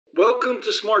Welcome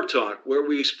to Smart Talk, where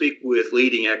we speak with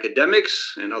leading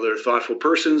academics and other thoughtful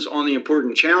persons on the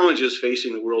important challenges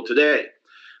facing the world today.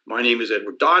 My name is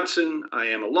Edward Dodson. I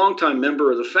am a longtime member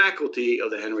of the faculty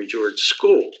of the Henry George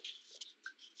School.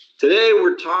 Today,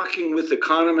 we're talking with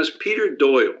economist Peter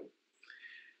Doyle.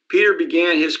 Peter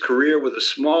began his career with a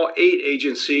small aid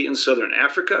agency in Southern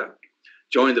Africa,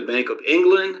 joined the Bank of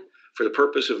England for the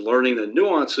purpose of learning the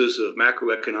nuances of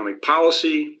macroeconomic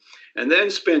policy, and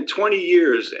then spent 20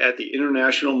 years at the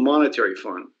International Monetary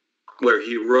Fund, where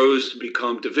he rose to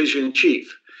become division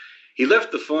chief. He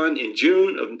left the fund in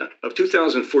June of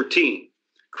 2014,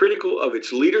 critical of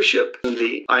its leadership and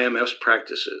the IMF's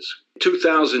practices. In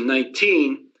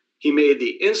 2019, he made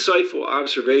the insightful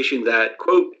observation that,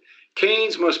 quote,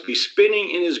 Keynes must be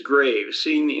spinning in his grave,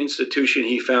 seeing the institution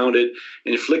he founded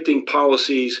inflicting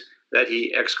policies that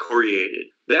he excoriated.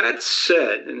 That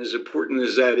said, and as important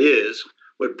as that is,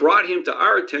 what brought him to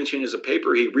our attention is a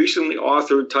paper he recently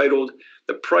authored titled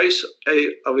The Price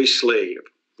of a Slave.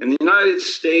 In the United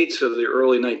States of the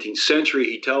early 19th century,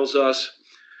 he tells us,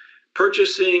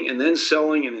 purchasing and then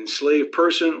selling an enslaved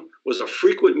person was a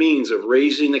frequent means of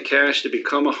raising the cash to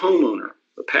become a homeowner,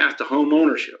 the path to home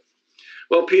ownership.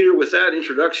 Well, Peter, with that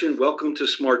introduction, welcome to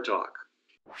Smart Talk.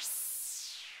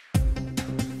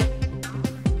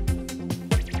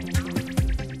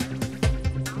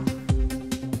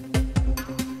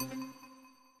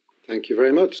 Thank you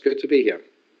very much. It's good to be here.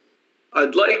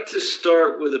 I'd like to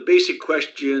start with a basic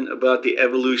question about the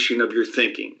evolution of your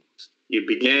thinking. You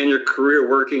began your career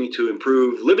working to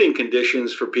improve living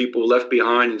conditions for people left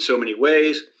behind in so many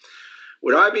ways.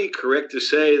 Would I be correct to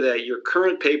say that your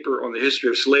current paper on the history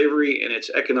of slavery and its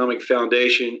economic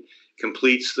foundation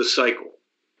completes the cycle?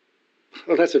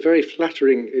 Well, that's a very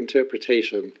flattering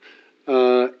interpretation.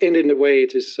 And in a way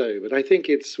it is so. But I think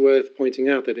it's worth pointing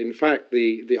out that, in fact,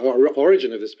 the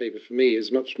origin of this paper for me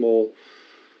is much more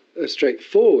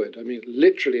straightforward. I mean,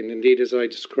 literally, and indeed, as I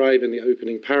describe in the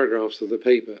opening paragraphs of the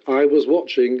paper, I was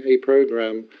watching a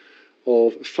program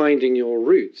of Finding Your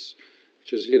Roots,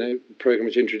 which is, a program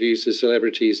which introduces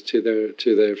celebrities to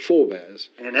their forebears.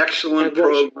 An excellent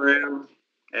program.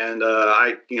 And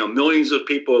millions of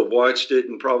people have watched it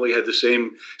and probably had the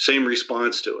same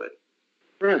response to it.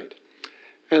 Right.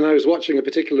 And I was watching a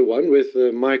particular one with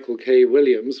Michael K.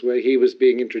 Williams, where he was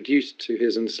being introduced to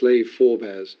his enslaved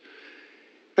forebears.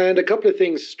 And a couple of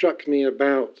things struck me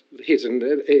about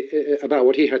about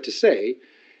what he had to say.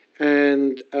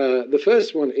 And the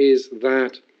first one is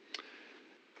that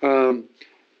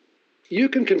you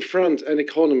can confront an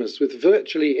economist with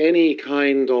virtually any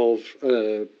kind of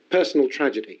personal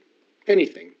tragedy,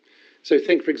 anything. So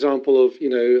think, for example, of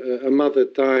a mother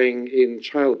dying in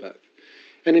childbirth.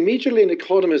 And immediately an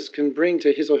economist can bring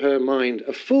to his or her mind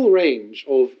a full range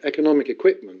of economic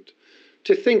equipment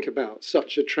to think about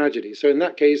such a tragedy. So in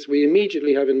that case, we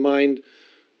immediately have in mind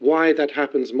why that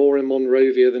happens more in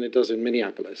Monrovia than it does in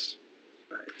Minneapolis.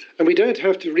 Right. And we don't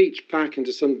have to reach back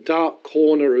into some dark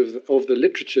corner of the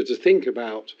literature to think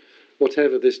about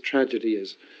whatever this tragedy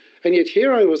is. And yet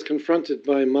here I was confronted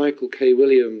by Michael K.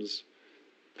 Williams'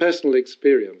 personal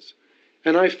experience.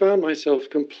 And I found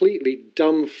myself completely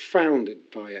dumbfounded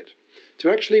by it. To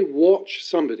actually watch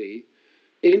somebody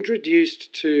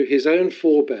introduced to his own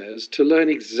forebears, to learn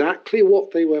exactly what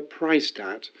they were priced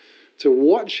at, to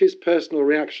watch his personal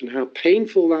reaction, how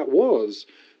painful that was,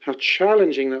 how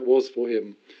challenging that was for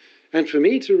him. And for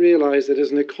me to realize that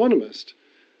as an economist,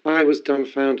 I was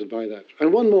dumbfounded by that.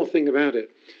 And one more thing about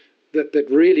it that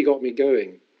really got me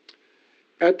going.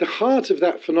 At the heart of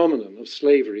that phenomenon of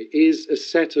slavery is a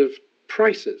set of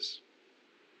prices.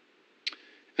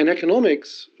 In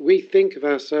economics, we think of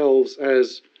ourselves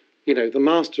as, the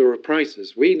master of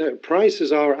prices. We know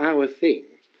prices are our thing.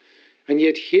 And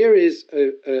yet here is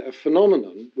a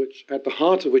phenomenon which, at the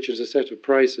heart of which is a set of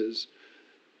prices,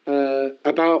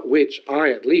 about which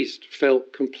I at least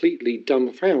felt completely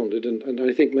dumbfounded. And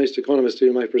I think most economists to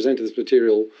whom I presented this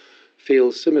material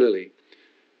feel similarly.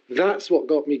 That's what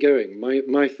got me going.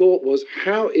 My thought was,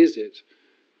 how is it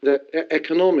that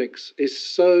economics is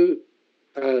so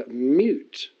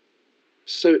mute,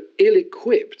 so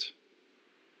ill-equipped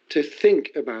to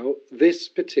think about this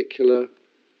particular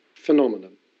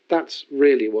phenomenon? That's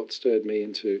really what stirred me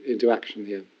into action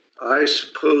here. I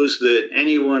suppose that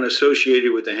anyone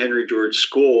associated with the Henry George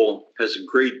School has a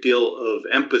great deal of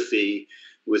empathy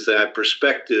with that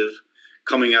perspective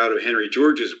coming out of Henry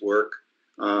George's work,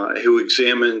 who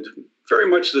examined very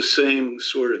much the same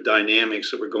sort of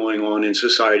dynamics that were going on in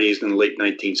societies in the late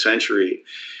 19th century.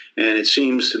 And it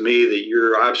seems to me that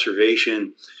your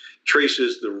observation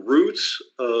traces the roots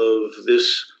of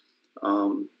this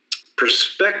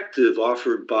perspective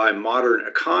offered by modern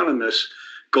economists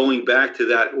going back to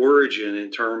that origin in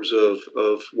terms of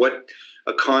what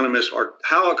economists are,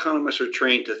 how economists are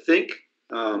trained to think,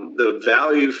 the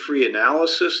value-free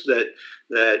analysis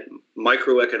that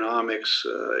microeconomics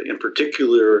in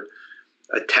particular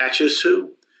attaches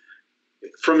to.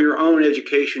 From your own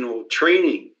educational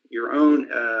training, your own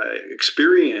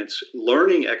experience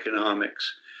learning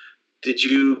economics, did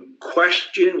you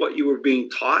question what you were being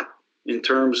taught in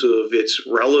terms of its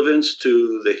relevance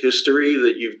to the history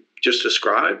that you've just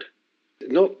described?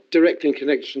 Not directly in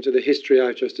connection to the history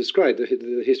I've just described,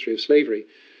 the history of slavery.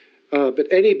 But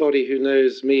anybody who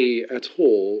knows me at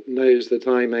all knows that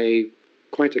I'm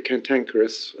quite a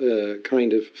cantankerous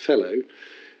kind of fellow.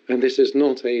 And this is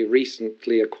not a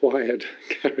recently acquired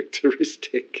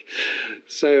characteristic.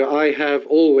 So I have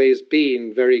always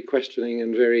been very questioning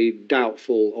and very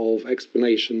doubtful of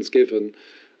explanations given.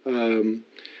 So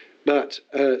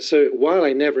while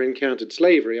I never encountered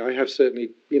slavery, I have certainly,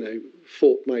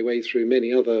 fought my way through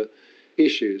many other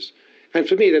issues. And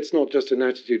for me, that's not just an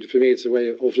attitude. For me, it's a way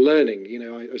of learning.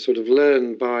 I sort of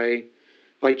learn by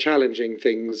challenging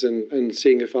things and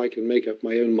seeing if I can make up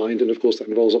my own mind. And of course, that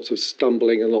involves lots of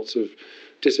stumbling and lots of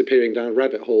disappearing down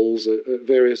rabbit holes at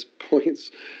various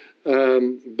points.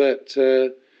 No,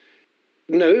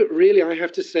 really, I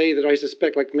have to say that I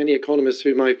suspect, like many economists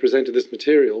whom I've presented this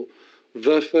material,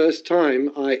 the first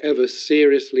time I ever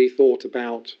seriously thought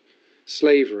about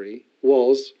slavery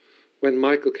was when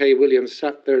Michael K. Williams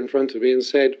sat there in front of me and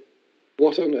said,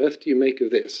 "What on earth do you make of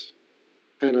this?"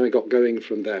 And I got going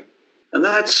from there. And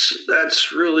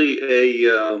that's really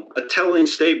a telling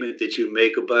statement that you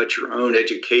make about your own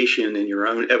education and your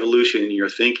own evolution in your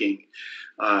thinking.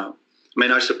 I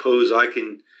suppose I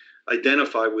can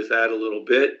identify with that a little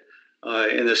bit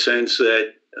in the sense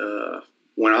that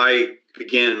when I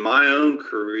began my own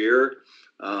career,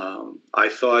 I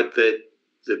thought that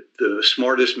the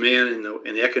smartest man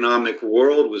in the economic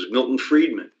world was Milton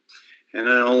Friedman. And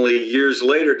then only years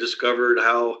later discovered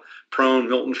how prone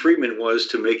Milton Friedman was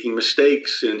to making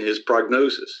mistakes in his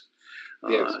prognosis.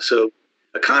 Yes. So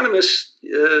economists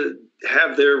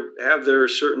have their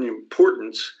certain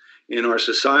importance in our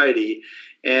society,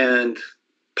 and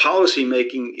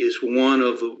policymaking is one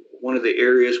of the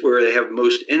areas where they have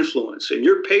most influence. In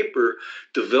your paper,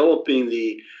 developing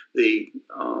the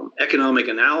economic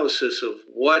analysis of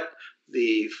what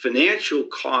the financial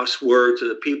costs were to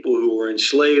the people who were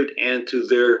enslaved and to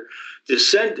their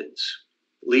descendants,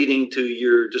 leading to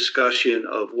your discussion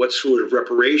of what sort of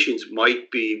reparations might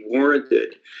be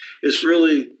warranted, is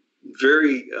really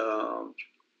very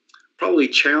probably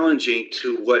challenging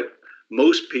to what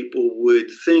most people would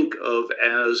think of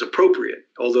as appropriate,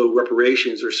 although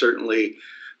reparations are certainly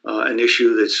an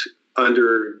issue that's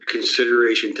under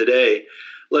consideration today.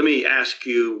 Let me ask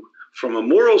you, from a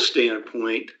moral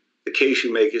standpoint, the case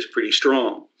you make is pretty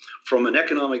strong. From an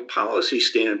economic policy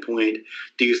standpoint,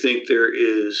 do you think there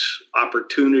is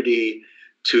opportunity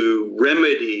to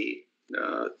remedy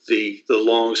the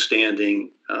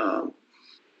long-standing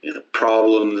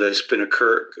problem that's been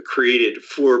created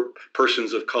for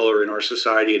persons of color in our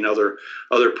society and other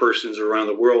persons around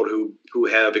the world who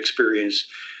have experienced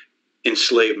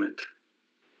enslavement?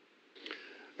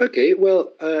 Okay,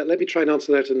 well, let me try and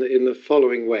answer that in the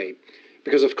following way.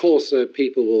 Because, of course,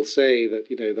 people will say that,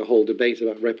 the whole debate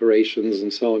about reparations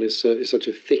and so on is such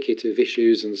a thicket of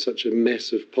issues and such a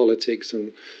mess of politics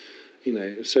and,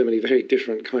 so many very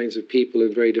different kinds of people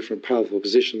in very different powerful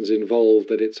positions involved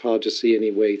that it's hard to see any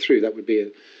way through. That would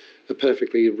be a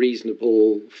perfectly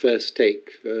reasonable first take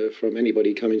from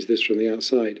anybody coming to this from the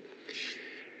outside.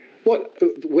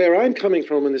 Where I'm coming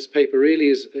from in this paper really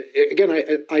is, again,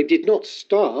 I did not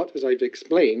start, as I've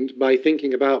explained, by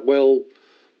thinking about, well,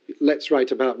 let's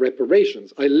write about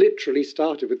reparations. I literally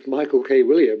started with Michael K.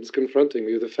 Williams confronting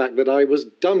me with the fact that I was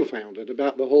dumbfounded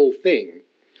about the whole thing.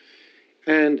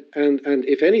 And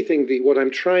if anything, what I'm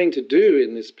trying to do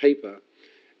in this paper,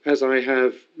 as I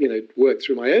have worked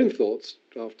through my own thoughts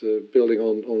after building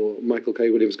on what Michael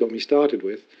K. Williams got me started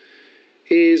with,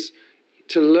 is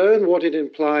to learn what it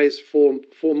implies for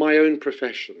my own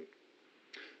profession.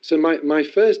 So my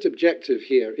first objective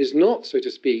here is not, so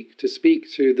to speak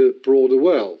to the broader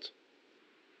world.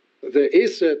 There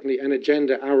is certainly an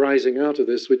agenda arising out of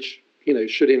this which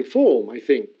should inform, I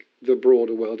think, the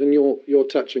broader world, and you're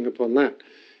touching upon that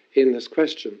in this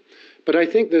question. But I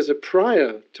think there's a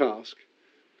prior task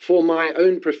for my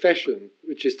own profession,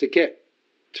 which is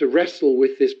to wrestle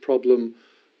with this problem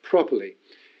properly.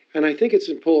 And I think it's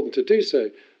important to do so,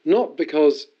 not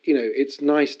because, it's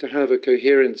nice to have a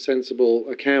coherent, sensible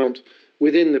account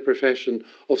within the profession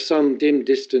of some dim,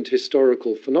 distant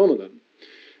historical phenomenon,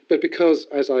 But because,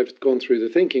 as I've gone through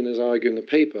the thinking, as I argue in the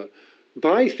paper,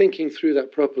 by thinking through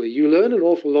that properly, you learn an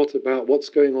awful lot about what's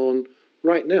going on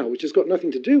right now, which has got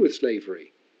nothing to do with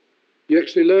slavery. You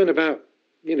actually learn about,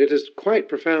 it has quite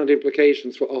profound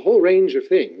implications for a whole range of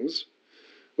things,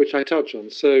 which I touch on.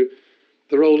 So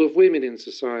the role of women in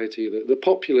society, the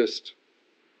populist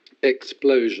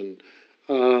explosion,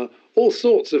 all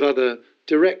sorts of other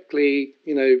directly,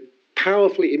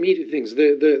 powerfully immediate things.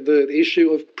 The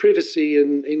issue of privacy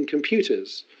in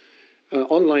computers,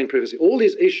 online privacy. All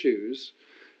these issues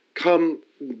come,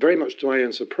 very much to my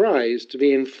own surprise, to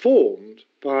be informed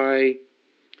by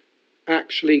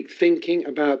actually thinking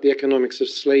about the economics of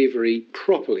slavery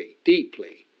properly,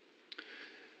 deeply.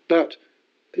 But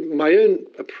my own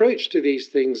approach to these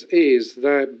things is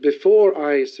that before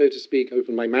I, so to speak,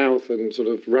 open my mouth and sort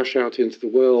of rush out into the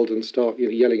world and start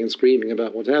yelling and screaming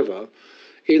about whatever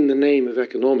in the name of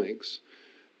economics,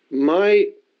 my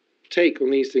take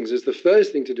on these things is the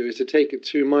first thing to do is to take it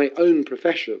to my own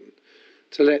profession,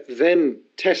 to let them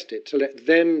test it, to let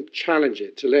them challenge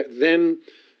it, to let them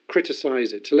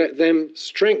criticize it, to let them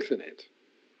strengthen it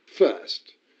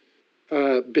first.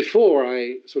 Before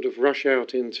I sort of rush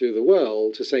out into the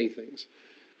world to say things.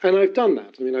 And I've done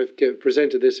that. I mean, I've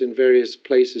presented this in various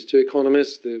places to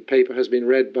economists. The paper has been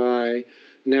read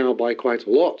now by quite a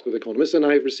lot of economists, and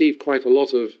I've received quite a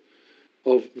lot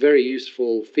of very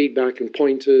useful feedback and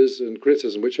pointers and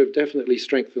criticism, which have definitely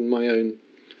strengthened my own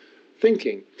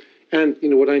thinking. And,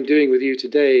 what I'm doing with you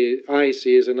today, I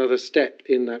see as another step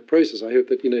in that process. I hope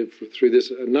that, through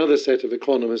this, another set of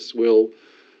economists will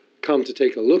come to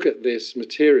take a look at this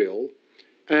material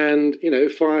and,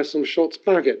 fire some shots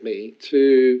back at me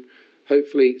to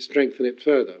hopefully strengthen it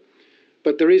further.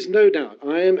 But there is no doubt,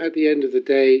 I am at the end of the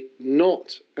day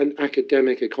not an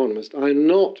academic economist. I'm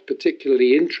not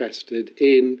particularly interested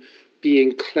in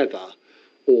being clever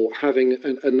or having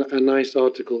a nice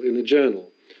article in a journal.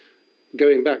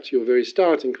 Going back to your very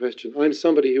starting question, I'm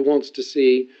somebody who wants to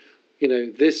see,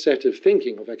 this set of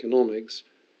thinking of economics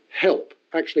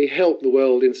actually help the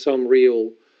world in some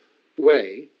real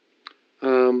way.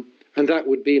 And that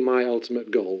would be my ultimate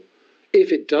goal.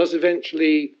 If it does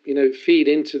eventually, feed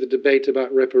into the debate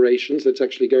about reparations that's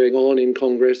actually going on in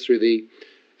Congress through the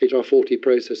HR 40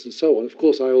 process and so on, of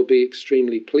course, I will be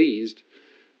extremely pleased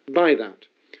by that.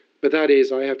 But that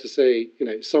is, I have to say,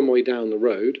 some way down the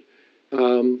road.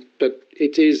 But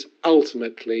it is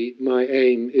ultimately, my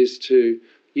aim is to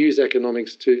use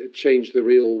economics to change the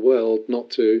real world, not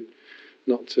to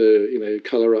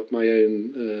colour up my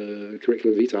own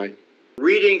curriculum vitae.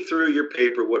 Reading through your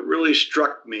paper, what really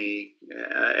struck me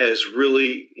as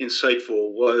really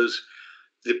insightful was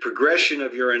the progression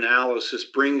of your analysis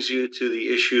brings you to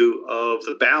the issue of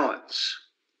the balance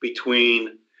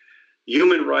between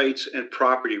human rights and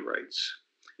property rights.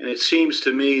 And it seems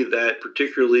to me that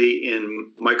particularly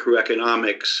in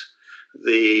microeconomics,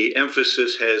 the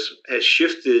emphasis has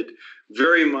shifted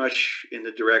very much in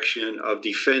the direction of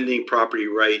defending property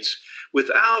rights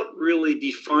without really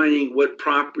defining what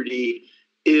property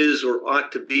is or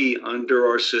ought to be under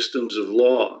our systems of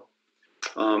law.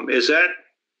 Is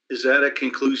that a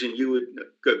conclusion you would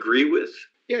agree with?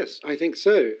 Yes, I think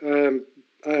so.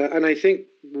 And I think,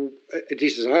 at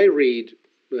least as I read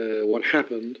what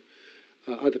happened,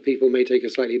 other people may take a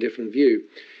slightly different view,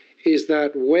 is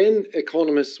that when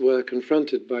economists were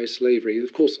confronted by slavery,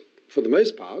 of course, for the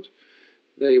most part,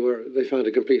 they found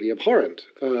it completely abhorrent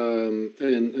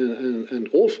and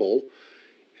awful,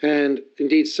 and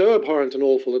indeed so abhorrent and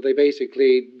awful that they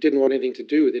basically didn't want anything to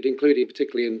do with it, including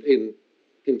particularly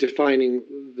in defining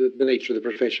the nature of the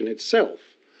profession itself.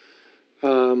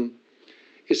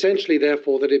 Essentially,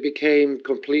 therefore, that it became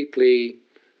completely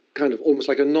kind of almost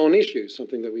like a non-issue,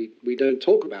 something that we don't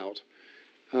talk about.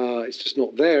 It's just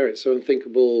not there. It's so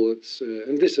unthinkable.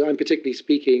 And this, I'm particularly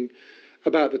speaking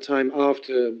about the time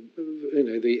after,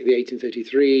 the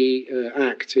 1833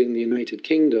 Act in the United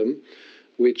Kingdom,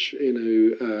 which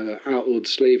outlawed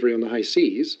slavery on the high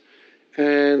seas,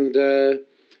 and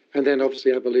then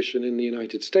obviously abolition in the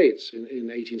United States in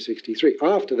 1863.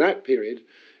 After that period,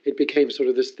 it became sort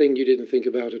of this thing you didn't think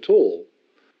about at all.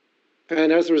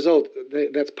 And as a result,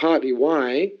 that's partly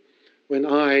why, when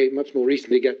I, much more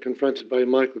recently, get confronted by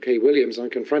Michael K. Williams, I'm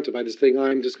confronted by this thing,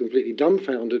 I'm just completely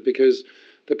dumbfounded because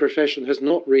the profession has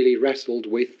not really wrestled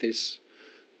with this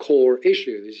core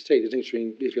issue, as you say, the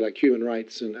distinction between, if you like, human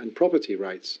rights and property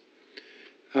rights.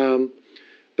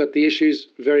 But the issues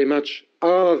very much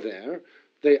are there.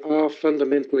 They are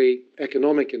fundamentally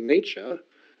economic in nature.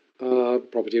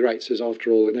 Property rights is, after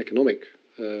all, an economic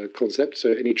concept,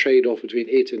 so any trade-off between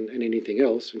it and anything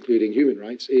else, including human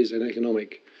rights, is an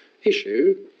economic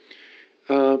issue.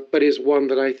 but is one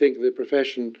that I think the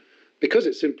profession, because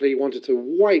it simply wanted to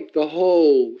wipe the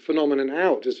whole phenomenon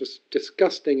out as just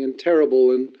disgusting and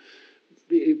terrible, and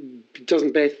it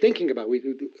doesn't bear thinking about.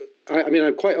 I mean,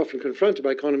 I'm quite often confronted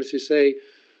by economists who say,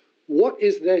 what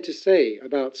is there to say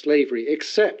about slavery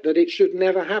except that it should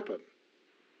never happen?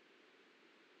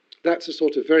 That's a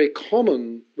sort of very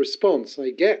common response I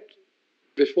get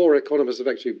before economists have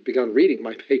actually begun reading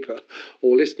my paper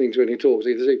or listening to any talks.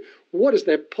 They say, what is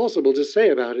there possible to say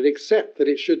about it except that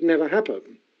it should never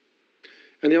happen?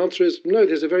 And the answer is no,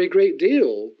 there's a very great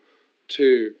deal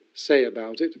to say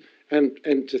about it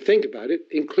and to think about it,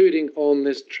 including on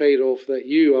this trade-off that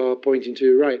you are pointing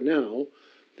to right now,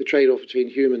 the trade-off between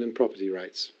human and property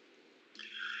rights.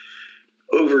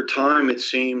 Over time, it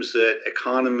seems that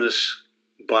economists,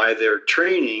 by their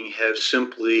training, have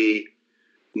simply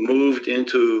moved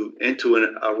into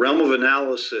a realm of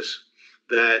analysis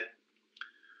that,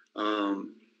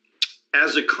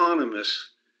 as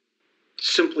economists,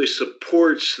 simply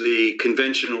supports the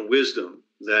conventional wisdom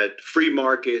that free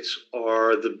markets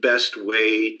are the best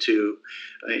way to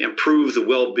improve the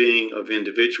well-being of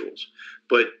individuals.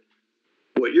 But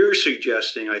what you're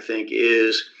suggesting, I think,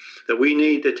 is that we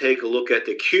need to take a look at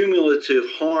the cumulative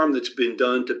harm that's been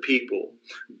done to people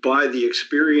by the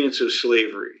experience of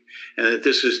slavery, and that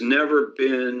this has never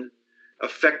been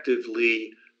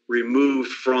effectively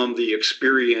removed from the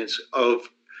experience of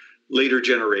later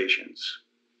generations.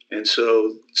 And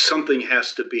so something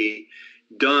has to be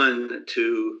done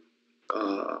to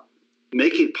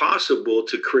make it possible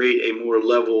to create a more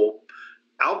level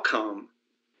outcome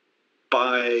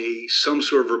by some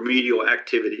sort of remedial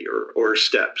activity or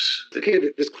steps.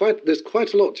 Okay, there's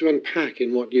quite a lot to unpack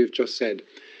in what you've just said.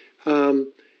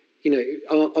 On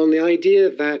the idea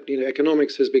that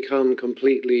economics has become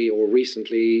completely or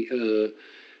recently,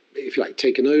 if you like,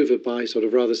 taken over by sort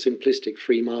of rather simplistic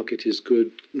free market is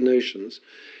good notions.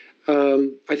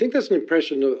 I think that's an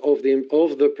impression of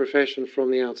the profession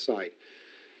from the outside.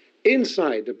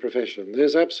 Inside the profession,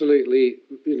 there's absolutely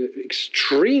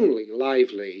extremely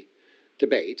lively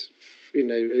debate.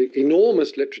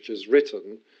 Enormous literature's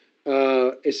written,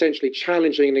 essentially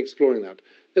challenging and exploring that.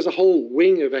 There's a whole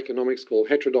wing of economics called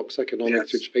heterodox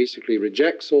economics, which basically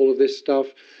rejects all of this stuff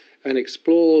and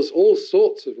explores all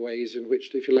sorts of ways in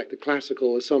which, if you like, the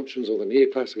classical assumptions or the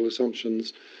neoclassical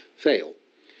assumptions fail.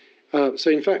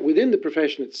 So, in fact, within the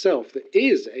profession itself, there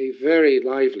is a very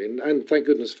lively, and thank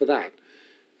goodness for that,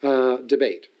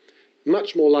 debate.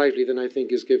 Much more lively than I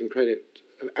think is given credit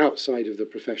outside of the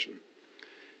profession.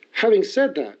 Having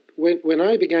said that, when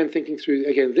I began thinking through,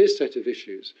 again, this set of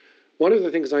issues, one of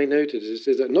the things I noted is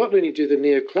that not only do the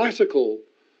neoclassical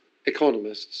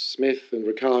economists, Smith and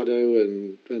Ricardo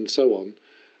and so on,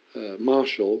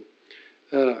 Marshall,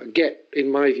 get,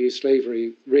 in my view,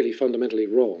 slavery really fundamentally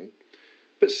wrong,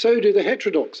 but so do the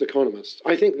heterodox economists.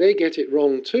 I think they get it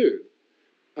wrong too.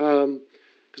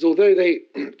 Because although they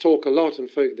talk a lot, and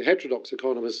the heterodox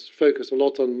economists focus a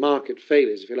lot on market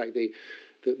failures, if you like,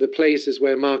 the places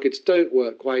where markets don't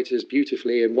work quite as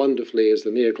beautifully and wonderfully as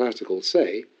the neoclassicals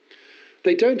say,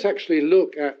 they don't actually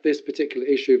look at this particular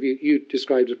issue you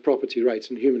described as property rights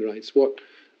and human rights. What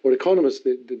economists,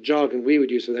 the jargon we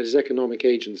would use for that is economic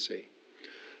agency.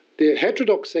 The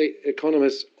heterodox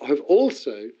economists have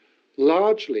also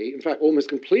largely, in fact, almost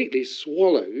completely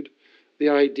swallowed the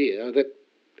idea that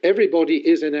everybody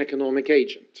is an economic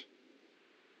agent.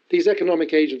 These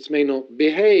economic agents may not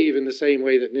behave in the same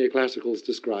way that neoclassicals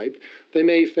described. They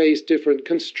may face different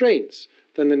constraints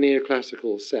than the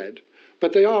neoclassicals said,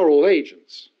 but they are all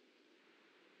agents.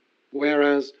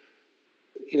 Whereas,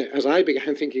 as I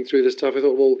began thinking through this stuff, I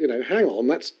thought, well, hang on,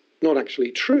 that's not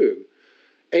actually true.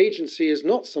 Agency is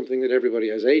not something that everybody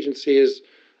has. Agency is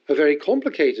a very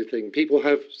complicated thing. People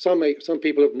have some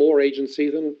people have more agency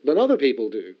than other people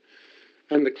do.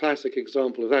 And the classic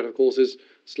example of that, of course, is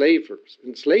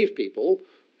enslaved people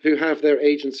who have their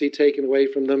agency taken away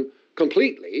from them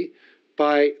completely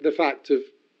by the fact of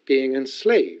being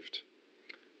enslaved.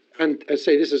 And I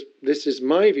say this is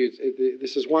my view.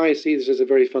 This is why I see this as a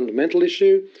very fundamental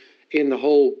issue in the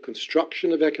whole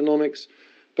construction of economics.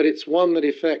 But it's one that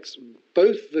affects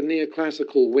both the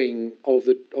neoclassical wing of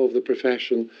the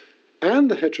profession and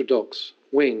the heterodox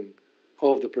wing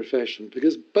of the profession,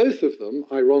 because both of them,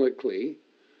 ironically,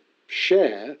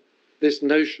 share this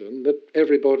notion that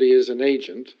everybody is an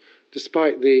agent,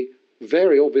 despite the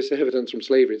very obvious evidence from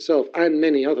slavery itself and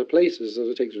many other places, as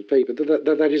I take through the paper,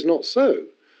 that is not so.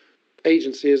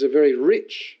 Agency is a very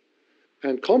rich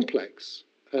and complex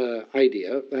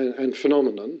idea and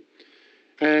phenomenon,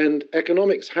 and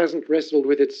economics hasn't wrestled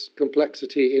with its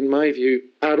complexity, in my view,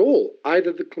 at all,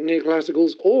 either the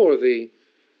neoclassicals or the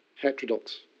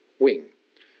heterodox wing.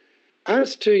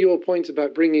 As to your point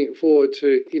about bringing it forward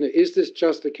to, is this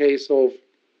just a case of,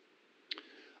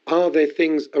 are there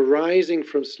things arising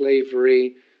from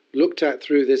slavery looked at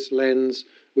through this lens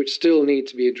which still need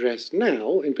to be addressed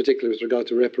now, in particular with regard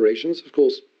to reparations? Of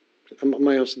course,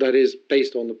 my answer to that is,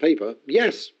 based on the paper,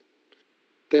 yes,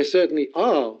 there certainly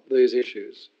are those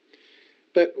issues.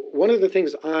 But one of the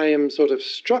things I am sort of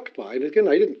struck by, and again,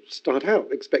 I didn't start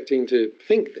out expecting to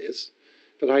think this,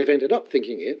 but I've ended up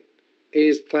thinking it,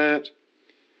 is that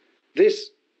this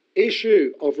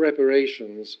issue of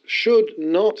reparations should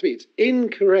not be, it's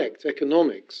incorrect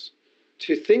economics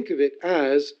to think of it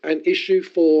as an issue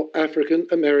for African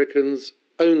Americans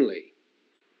only.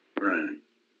 Right.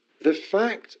 The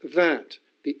fact that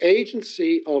the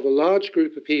agency of a large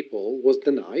group of people was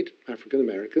denied, African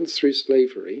Americans, through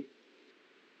slavery,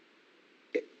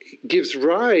 gives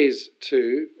rise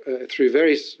to, through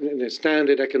very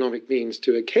standard economic means,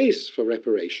 to a case for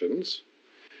reparations.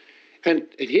 And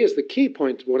here's the key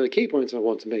point, one of the key points I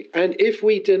want to make. And if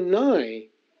we deny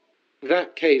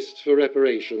that case for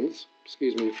reparations,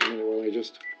 excuse me for a minute while I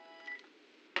just...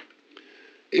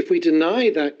 If we deny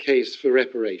that case for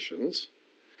reparations,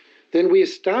 then we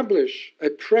establish a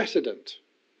precedent.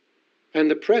 And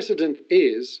the precedent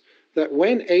is that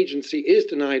when agency is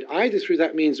denied, either through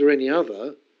that means or any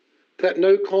other, that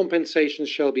no compensation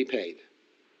shall be paid.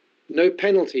 No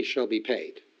penalty shall be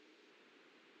paid.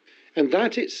 And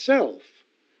that itself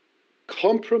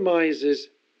compromises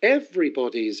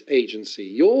everybody's agency,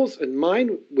 yours and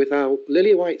mine with our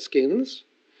lily-white skins,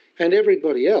 and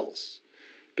everybody else,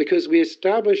 because we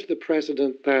establish the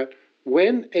precedent that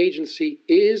when agency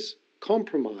is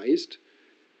compromised,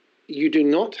 you do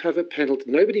not have a penalty.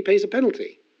 Nobody pays a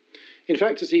penalty. In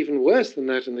fact, it's even worse than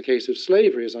that in the case of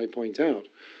slavery, as I point out.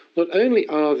 Not only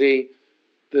are the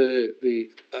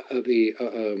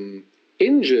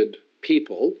injured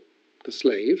people, the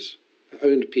slaves,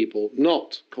 owned people,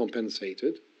 not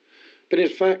compensated, but in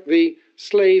fact the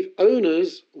slave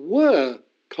owners were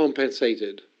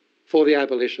compensated for the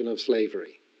abolition of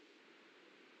slavery.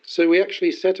 So we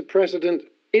actually set a precedent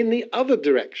in the other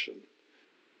direction.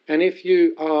 And if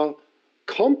you are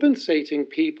compensating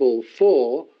people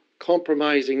for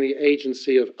compromising the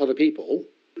agency of other people,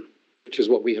 which is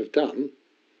what we have done,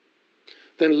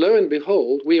 then lo and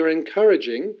behold, we are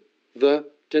encouraging the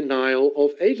denial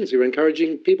of agency. We're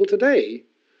encouraging people today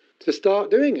to start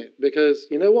doing it because,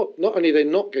 you know what, not only are they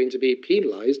not going to be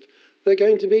penalized, they're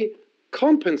going to be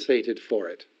compensated for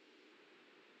it.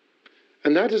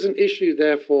 And that is an issue,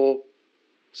 therefore,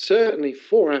 certainly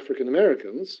for African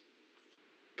Americans,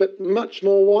 but much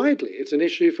more widely. It's an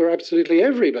issue for absolutely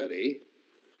everybody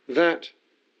that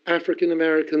African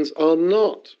Americans are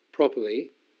not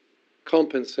properly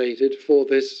compensated for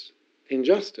this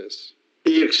injustice.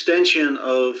 The extension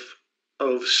of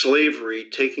slavery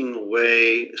taking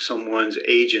away someone's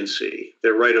agency,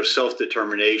 their right of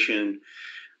self-determination,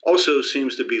 also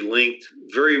seems to be linked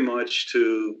very much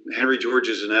to Henry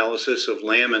George's analysis of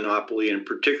land monopoly, and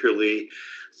particularly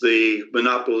the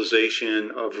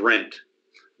monopolization of rent,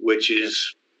 which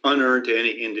is unearned to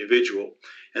any individual.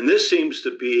 And this seems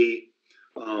to be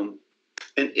an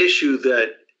issue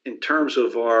that, in terms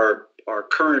of our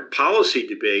current policy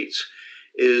debates,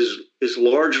 is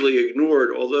largely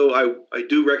ignored, although I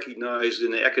do recognize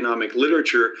in the economic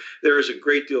literature there is a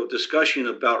great deal of discussion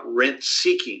about rent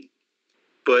seeking,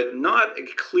 but not a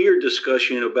clear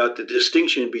discussion about the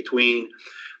distinction between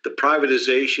the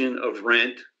privatization of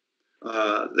rent,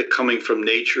 the coming from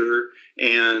nature,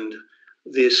 and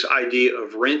this idea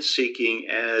of rent seeking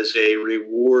as a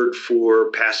reward for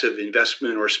passive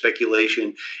investment or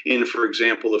speculation in, for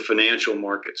example, the financial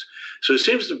markets. So it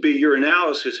seems to be your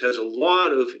analysis has a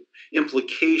lot of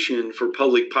implication for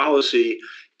public policy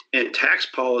and tax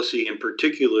policy in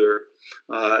particular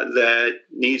that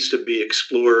needs to be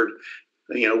explored,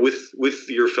 with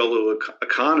your fellow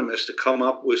economists to come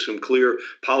up with some clear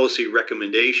policy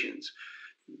recommendations.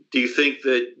 Do you think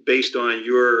that, based on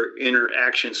your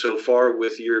interaction so far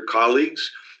with your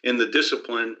colleagues in the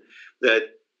discipline, that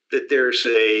there's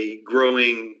a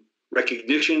growing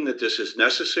recognition that this is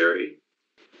necessary?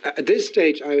 At this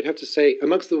stage, I would have to say,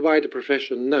 amongst the wider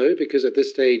profession, no, because at this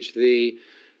stage, the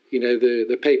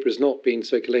paper has not been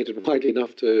circulated widely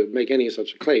enough to make any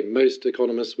such a claim. Most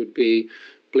economists would be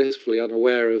blissfully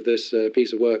unaware of this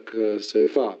piece of work so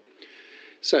far.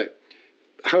 So,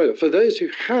 however, for those who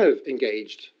have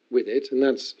engaged with it, and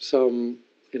that's some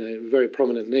very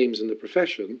prominent names in the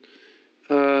profession,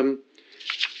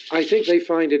 I think they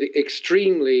find it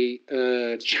extremely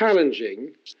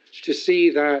challenging to see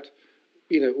that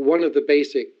one of the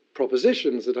basic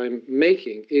propositions that I'm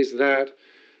making is that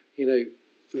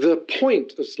the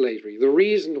point of slavery, the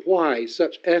reason why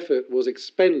such effort was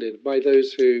expended by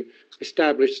those who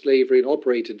established slavery and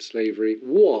operated slavery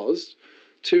was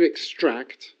to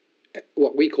extract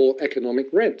what we call economic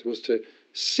rent, was to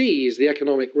seize the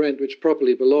economic rent which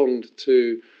properly belonged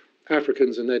to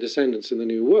Africans and their descendants in the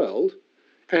New World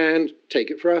and take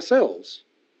it for ourselves.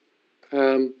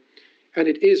 And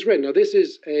it is rent. Now, this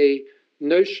is a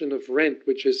notion of rent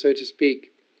which is, so to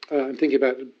speak, I'm thinking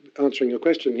about answering your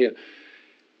question here.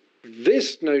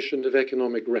 This notion of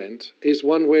economic rent is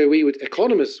one where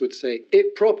economists would say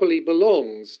it properly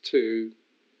belongs to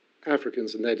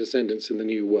Africans and their descendants in the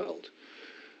New World.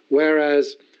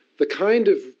 Whereas the kind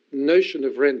of notion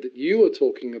of rent that you are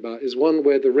talking about is one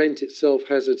where the rent itself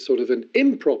has a sort of an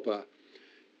improper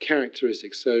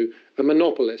characteristic. So a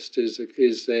monopolist is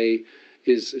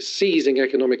seizing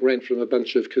economic rent from a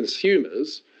bunch of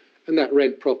consumers, and that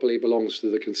rent properly belongs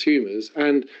to the consumers.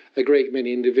 And a great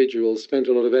many individuals spent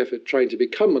a lot of effort trying to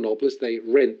become monopolists. They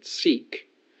rent seek.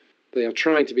 They are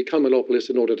trying to become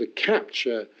monopolists in order to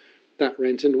capture that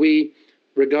rent. And we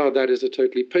regard that as a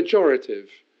totally pejorative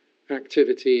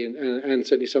activity, and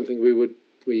certainly something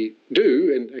we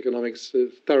do in economics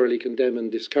thoroughly condemn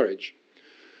and discourage.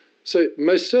 So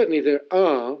most certainly there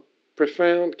are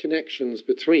profound connections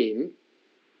between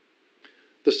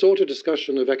the sort of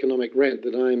discussion of economic rent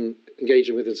that I'm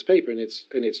engaging with in this paper and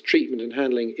its treatment and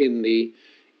handling in the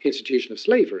institution of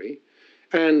slavery,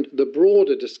 and the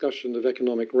broader discussion of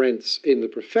economic rents in the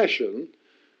profession,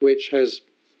 which has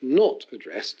not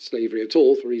addressed slavery at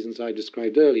all for reasons I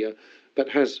described earlier, but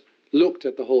has looked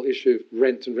at the whole issue of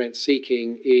rent and rent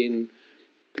seeking in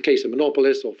the case of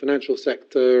monopolists or financial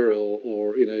sector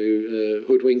or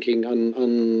hoodwinking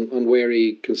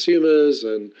unwary consumers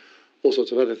and all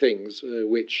sorts of other things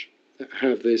which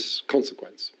have this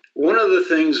consequence. One of the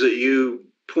things that you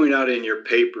point out in your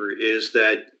paper is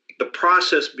that the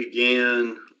process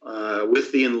began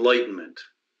with the Enlightenment,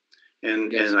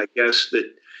 and Yes. and I guess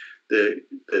that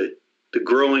the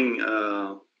growing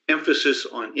emphasis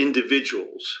on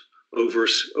individuals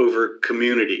over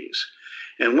communities.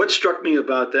 And what struck me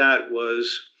about that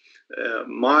was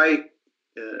my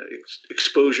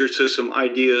exposure to some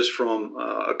ideas from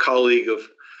a colleague of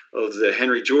the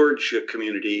Henry George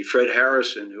community, Fred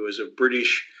Harrison, who is a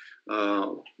British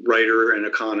writer and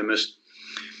economist.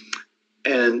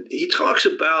 And he talks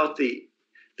about the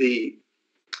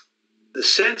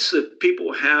sense that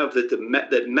people have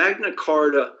that Magna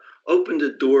Carta opened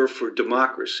the door for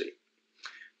democracy.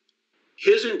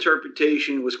 His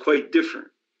interpretation was quite different.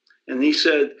 And he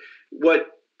said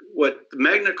what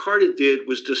Magna Carta did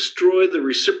was destroy the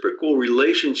reciprocal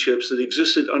relationships that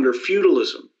existed under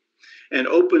feudalism and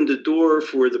opened the door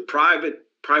for the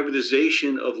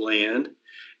privatization of land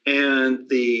and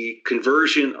the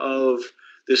conversion of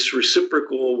this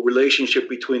reciprocal relationship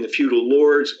between the feudal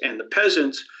lords and the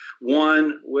peasants,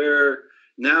 one where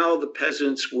now the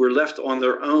peasants were left on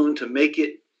their own to make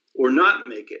it or not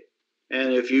make it.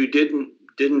 And if you didn't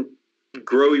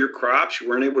grow your crops, you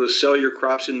weren't able to sell your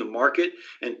crops in the market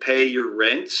and pay your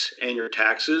rents and your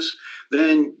taxes,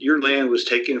 then your land was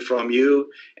taken from you,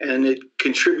 and it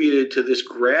contributed to this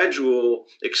gradual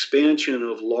expansion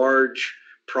of large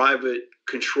private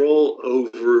control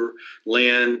over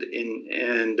land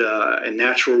and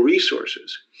natural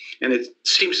resources. And it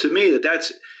seems to me that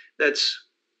that's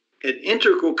an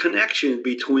integral connection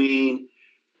between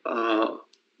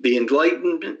the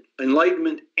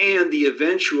Enlightenment and the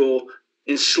eventual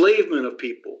enslavement of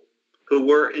people who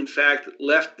were in fact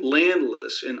left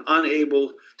landless and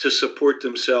unable to support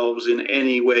themselves in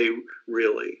any way,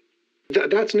 really.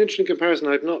 That's an interesting comparison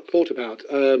I've not thought about.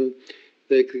 The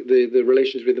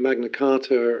relationship with the Magna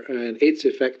Carta and its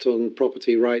effect on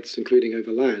property rights, including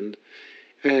over land,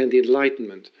 and the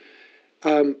Enlightenment.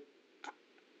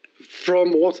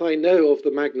 From what I know of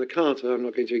the Magna Carta, I'm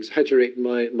not going to exaggerate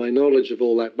my knowledge of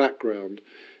all that background.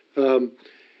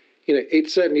 It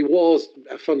certainly was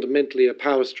fundamentally a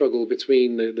power struggle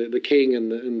between the king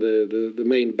and the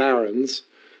main barons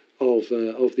of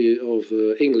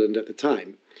England at the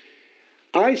time.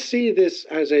 I see this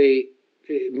as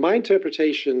my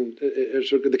interpretation,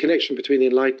 the connection between the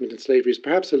Enlightenment and slavery is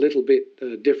perhaps a little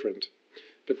bit different,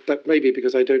 but that may be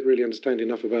because I don't really understand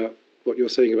enough about what you're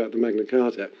saying about the Magna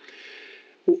Carta.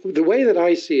 The way that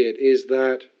I see it is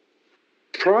that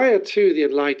prior to the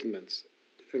Enlightenment,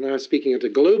 and I'm speaking at a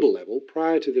global level,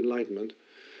 prior to the Enlightenment,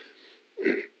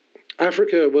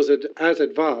 Africa was as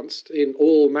advanced in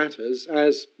all matters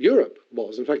as Europe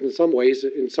was. In fact, in some ways,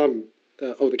 in some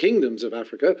of the kingdoms of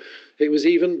Africa, it was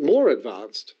even more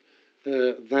advanced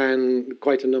than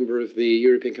quite a number of the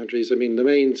European countries. I mean, the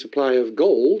main supply of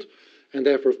gold and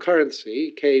therefore of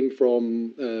currency, came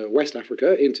from West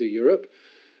Africa into Europe.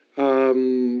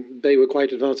 They were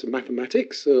quite advanced in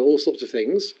mathematics, all sorts of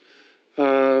things.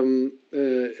 So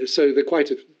they're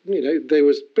quite, there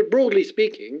was, but broadly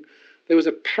speaking, there was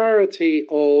a parity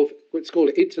of what's called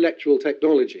intellectual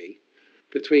technology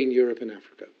between Europe and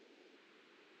Africa.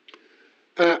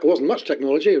 It wasn't much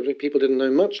technology. People didn't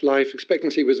know much. Life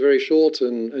expectancy was very short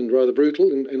and rather brutal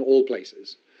in all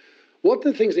places. One of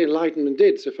the things the Enlightenment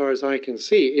did, so far as I can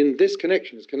see, in this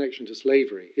connection, its connection to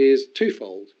slavery, is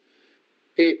twofold.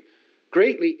 It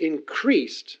greatly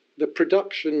increased the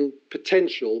production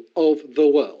potential of the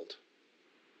world.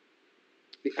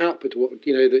 The output,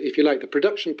 if you like, the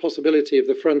production possibility of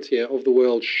the frontier of the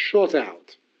world shot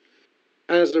out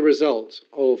as a result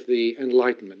of the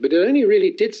Enlightenment. But it only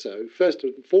really did so, first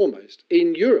and foremost,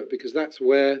 in Europe, because that's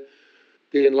where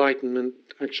the Enlightenment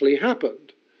actually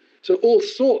happened. So all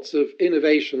sorts of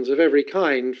innovations of every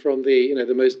kind, from the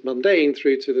most mundane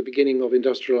through to the beginning of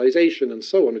industrialization and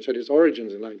so on, which had its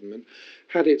origins in Enlightenment,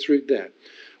 had its root there,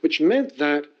 which meant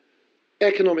that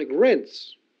economic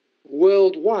rents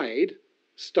worldwide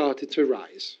started to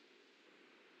rise.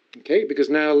 Okay, because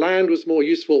now land was more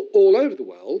useful all over the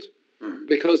world,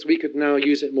 because we could now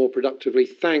use it more productively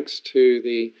thanks to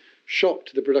the shock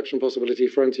to the production possibility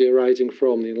frontier arising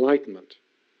from the Enlightenment.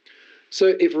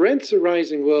 So if rents are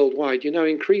rising worldwide, you now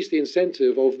increase the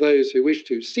incentive of those who wish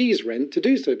to seize rent to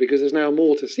do so, because there's now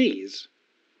more to seize,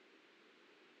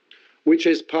 which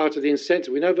is part of the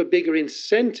incentive. We now have a bigger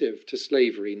incentive to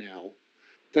slavery now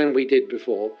than we did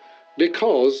before,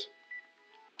 because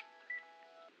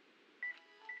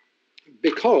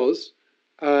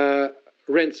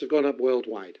rents have gone up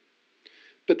worldwide.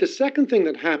 But the second thing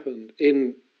that happened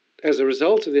as a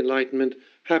result of the Enlightenment,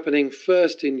 happening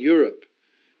first in Europe,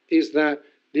 is that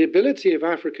the ability of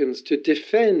Africans to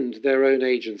defend their own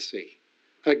agency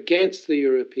against the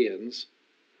Europeans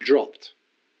dropped.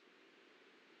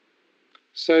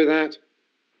 So that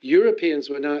Europeans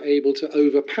were now able to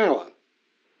overpower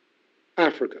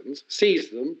Africans, seize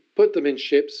them, put them in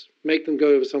ships, make them go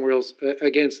over somewhere else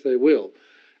against their will,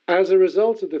 as a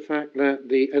result of the fact that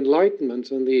the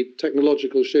Enlightenment and the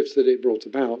technological shifts that it brought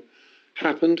about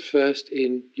happened first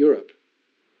in Europe.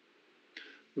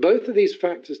 Both of these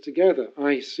factors together,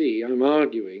 I'm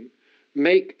arguing,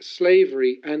 make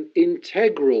slavery an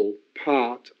integral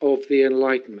part of the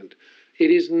Enlightenment.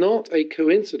 It is not a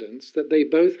coincidence that they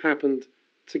both happened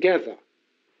together.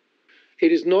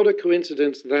 It is not a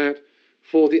coincidence that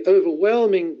for the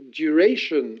overwhelming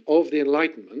duration of the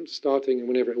Enlightenment, starting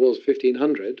whenever it was,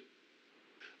 1500,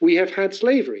 we have had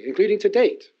slavery, including to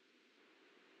date.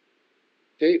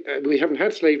 Okay? We haven't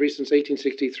had slavery since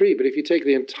 1863, but if you take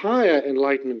the entire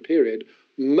Enlightenment period,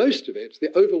 most of it,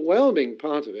 the overwhelming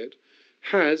part of it,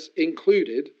 has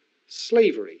included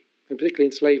slavery, and particularly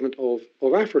enslavement of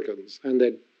Africans and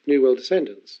their New World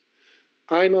descendants.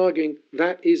 I'm arguing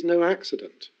that is no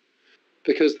accident,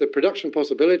 because the production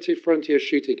possibility frontier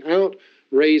shooting out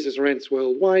raises rents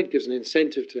worldwide, gives an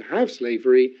incentive to have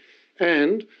slavery,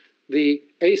 and the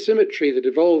asymmetry that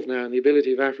evolved now in the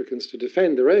ability of Africans to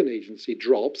defend their own agency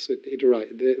drops.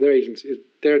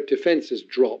 Their defences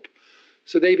drop,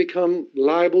 so they become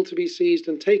liable to be seized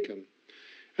and taken.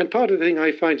 And part of the thing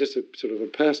I find, just a sort of a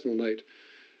personal note,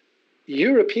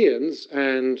 Europeans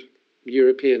and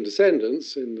European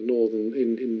descendants in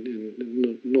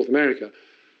North America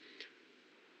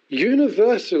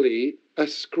universally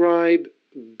ascribe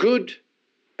good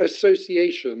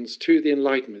associations to the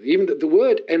Enlightenment. Even the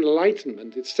word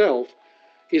Enlightenment itself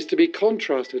is to be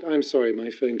contrasted, I'm sorry,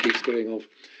 my phone keeps going off,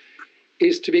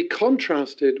 is to be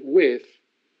contrasted with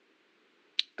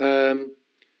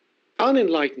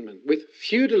unenlightenment, with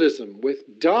feudalism,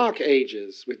 with dark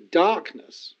ages, with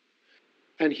darkness.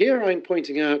 And here I'm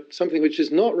pointing out something which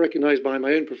is not recognized by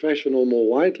my own profession or more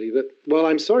widely, that, well,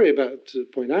 I'm sorry about to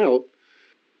point out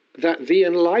that the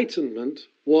Enlightenment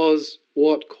was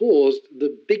what caused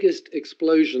the biggest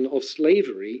explosion of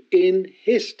slavery in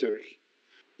history.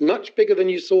 Much bigger than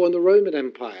you saw in the Roman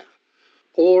Empire.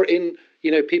 Or in,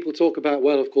 people talk about,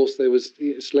 well, of course, there was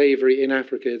slavery in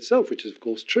Africa itself, which is, of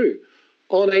course, true,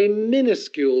 on a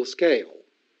minuscule scale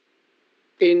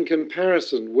in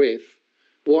comparison with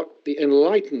what the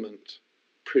Enlightenment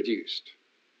produced.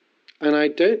 And I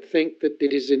don't think that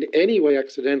it is in any way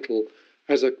accidental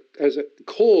as a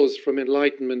cause from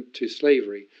Enlightenment to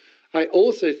slavery. I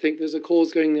also think there's a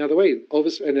cause going the other way,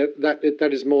 obviously, and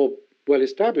that is more well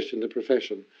established in the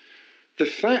profession. The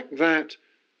fact that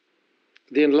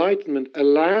the Enlightenment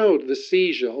allowed the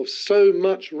seizure of so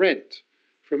much rent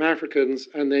from Africans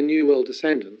and their New World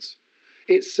descendants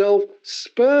itself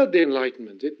spurred the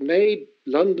Enlightenment. It made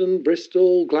London,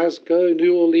 Bristol, Glasgow,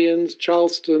 New Orleans,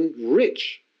 Charleston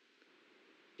rich.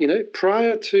 You know,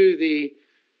 prior to the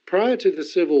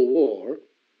Civil War,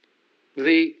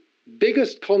 the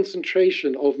biggest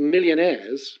concentration of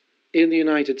millionaires in the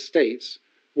United States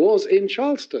was in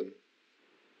Charleston.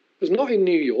 It was not in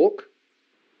New York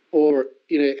or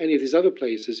any of these other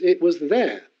places. It was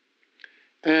there,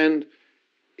 and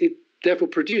it therefore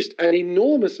produced an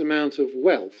enormous amount of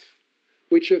wealth,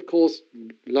 which of course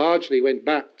largely went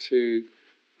back to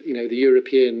the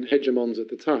European hegemons at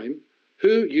the time,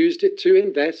 who used it to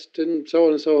invest and so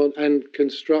on and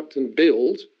construct and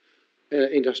build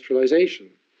industrialization.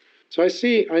 So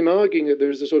I'm arguing that there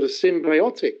is a sort of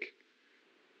symbiotic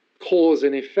cause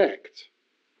and effect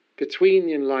between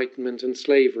the Enlightenment and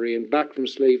slavery, and back from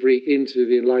slavery into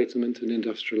the Enlightenment and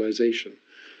industrialization.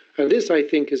 And this, I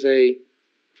think, is a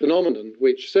phenomenon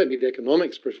which certainly the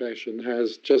economics profession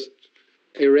has just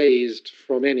erased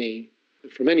from any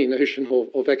notion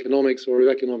of economics or of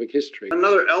economic history.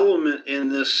 Another element in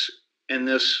this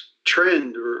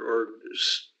trend or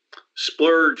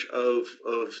splurge of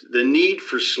the need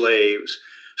for slaves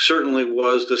certainly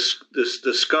was this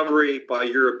discovery by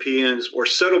Europeans or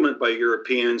settlement by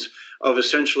Europeans of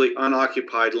essentially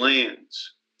unoccupied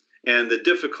lands, and the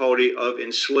difficulty of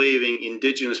enslaving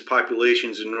indigenous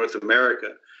populations in North America.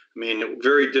 I mean,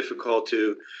 very difficult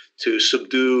to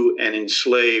subdue and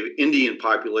enslave Indian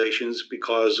populations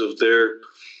because of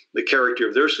the character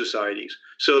of their societies.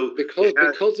 So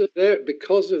because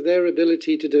of their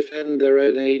ability to defend their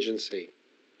own agency.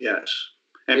 Yes,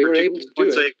 and they were able to do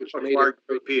it. They acquired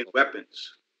European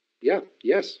weapons. Yeah.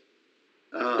 Yes.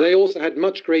 They also had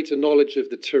much greater knowledge of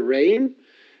the terrain.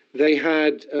 They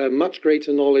had much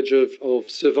greater knowledge of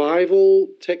survival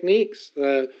techniques.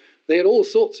 They had all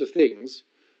sorts of things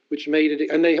which made it,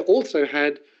 and they also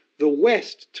had the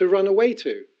West to run away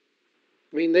to.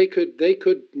 I mean, they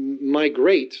could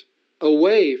migrate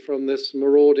away from this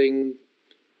marauding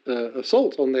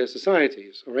assault on their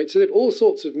societies. All right, so they have all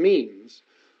sorts of means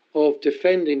of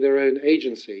defending their own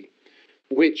agency,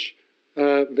 which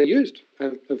they used,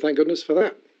 and thank goodness for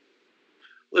that.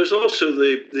 There's also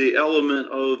the element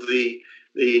of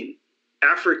the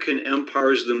African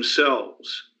empires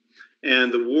themselves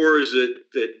and the wars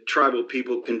that tribal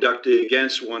people conducted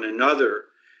against one another.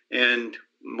 And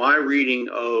my reading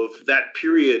of that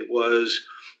period was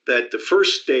that the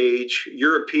first stage,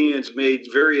 Europeans made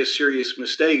various serious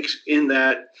mistakes in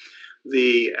that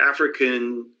the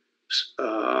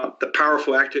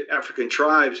powerful African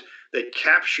tribes that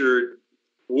captured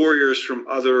warriors from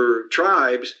other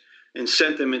tribes and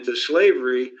sent them into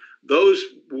slavery, those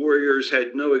warriors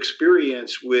had no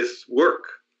experience with work.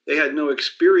 They had no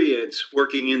experience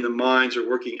working in the mines or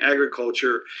working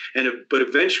agriculture. But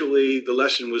eventually the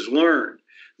lesson was learned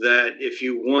that if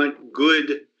you want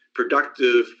good,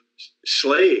 productive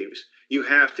slaves, you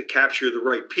have to capture the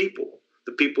right people,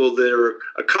 the people that are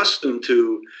accustomed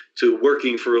to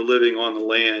working for a living on the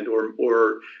land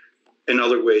or in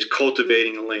other ways,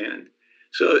 cultivating the land.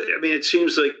 So, I mean, it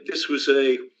seems like this was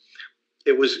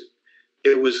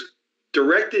it was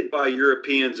directed by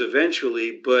Europeans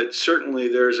eventually, but certainly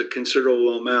there's a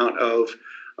considerable amount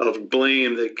of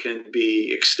blame that can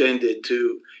be extended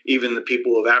to even the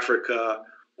people of Africa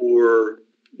or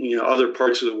other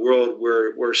parts of the world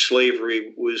where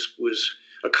slavery was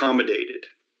accommodated.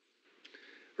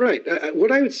 Right.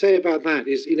 What I would say about that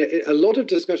is, a lot of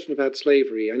discussion about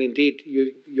slavery, and indeed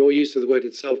your use of the word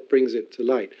itself brings it to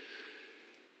light,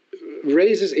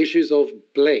 raises issues of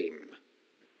blame.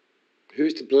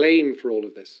 Who's to blame for all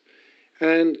of this?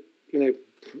 And,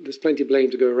 there's plenty of blame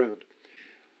to go around.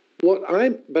 But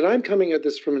I'm coming at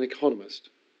this from an economist.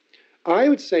 I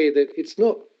would say that it's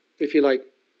not, if you like,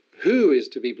 who is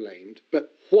to be blamed,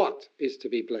 but what is to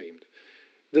be blamed.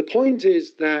 The point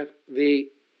is that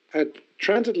the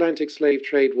transatlantic slave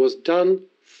trade was done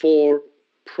for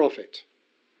profit.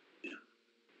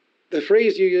 The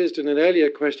phrase you used in an earlier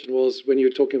question was, when you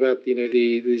were talking about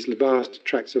these vast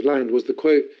tracts of land, was the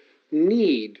quote,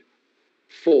 need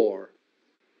for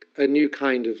a new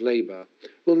kind of labor.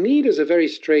 Well, need is a very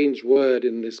strange word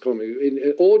in this economy.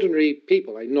 Ordinary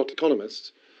people, not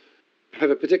economists, have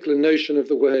a particular notion of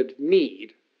the word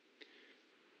need.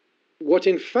 What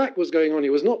in fact was going on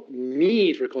here was not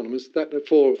need for economists,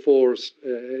 for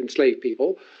enslaved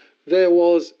people. There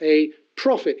was a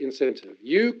profit incentive.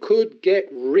 You could get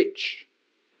rich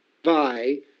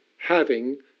by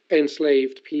having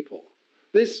enslaved people.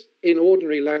 This, in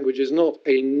ordinary language, is not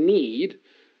a need.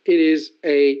 It is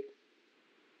a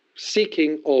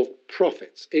seeking of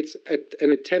profits. It's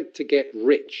an attempt to get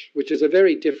rich, which is a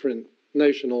very different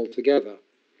notion altogether.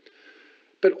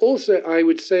 But also, I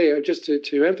would say, just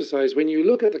to emphasize, when you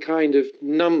look at the kind of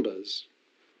numbers,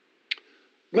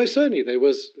 most certainly there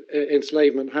was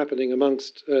enslavement happening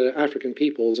amongst African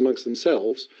peoples, amongst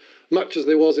themselves, much as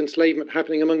there was enslavement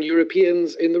happening among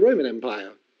Europeans in the Roman Empire.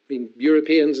 I mean,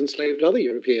 Europeans enslaved other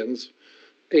Europeans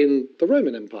in the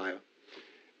Roman Empire,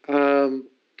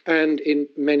 and in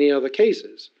many other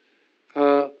cases.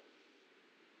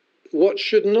 What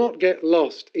should not get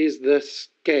lost is the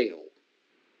scale.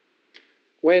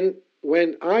 When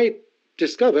I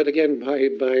discovered, again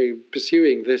by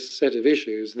pursuing this set of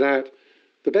issues, that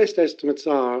the best estimates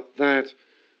are that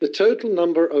the total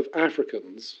number of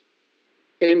Africans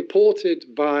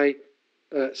imported by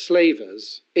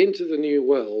slavers into the New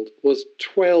World was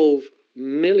 12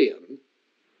 million.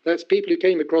 That's people who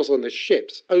came across on the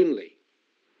ships only.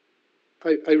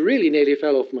 I really nearly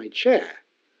fell off my chair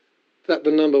that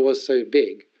the number was so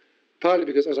big, partly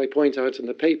because, as I point out in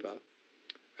the paper,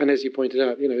 and as you pointed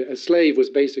out, a slave was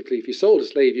basically, if you sold a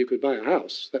slave, you could buy a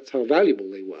house. That's how valuable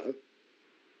they were.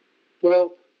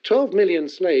 Well, 12 million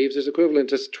slaves is equivalent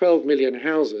to 12 million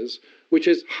houses, which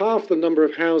is half the number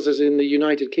of houses in the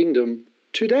United Kingdom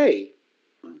today.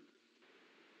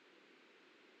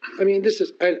 I mean, this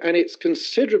is, and it's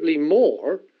considerably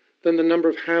more than the number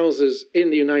of houses in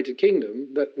the United Kingdom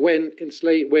that when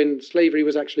slavery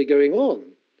was actually going on,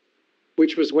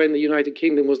 which was when the United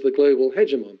Kingdom was the global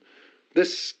hegemon. The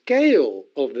scale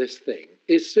of this thing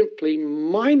is simply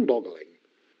mind-boggling.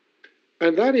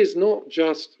 And that is not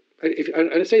just,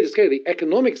 and I say the scale, the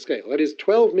economic scale, that is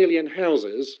 12 million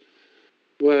houses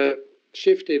were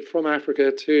shifted from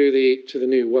Africa to the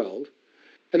New World.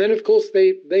 And then, of course,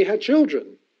 they had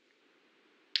children.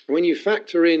 When you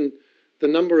factor in the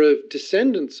number of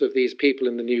descendants of these people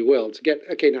in the New World to get,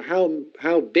 okay, now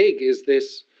how big is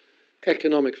this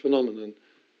economic phenomenon?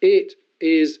 It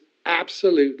is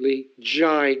absolutely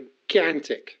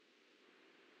gigantic.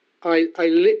 I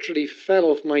literally fell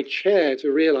off my chair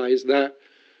to realize that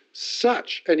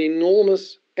such an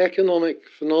enormous economic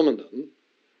phenomenon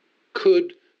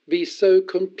could be so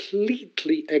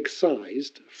completely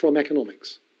excised from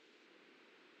economics.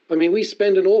 I mean, we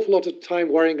spend an awful lot of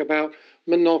time worrying about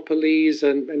monopolies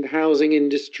and housing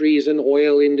industries and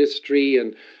oil industry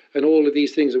and all of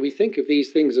these things. And we think of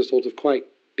these things as sort of quite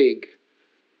big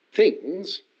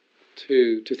things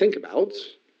to think about.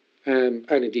 And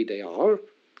indeed they are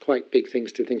quite big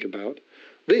things to think about.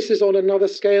 This is on another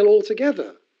scale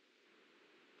altogether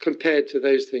compared to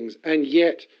those things. And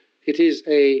yet it is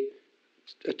a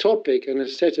topic and a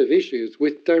set of issues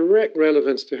with direct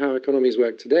relevance to how economies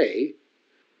work today,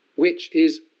 which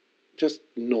is just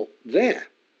not there.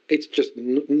 It's just,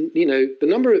 the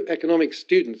number of economics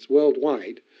students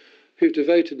worldwide who've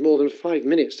devoted more than 5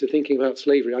 minutes to thinking about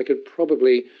slavery, I could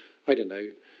probably, I don't know,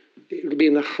 it would be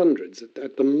in the hundreds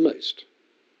at the most.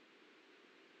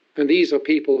 And these are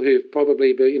people who've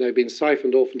probably been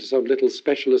siphoned off into some little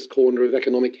specialist corner of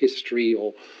economic history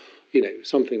or,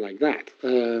 something like that.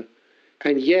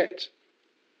 And yet,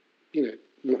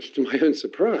 much to my own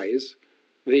surprise,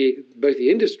 both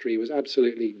the industry was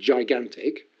absolutely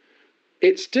gigantic.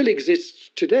 It still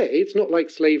exists today. It's not like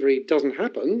slavery doesn't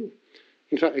happen.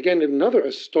 In fact, again, another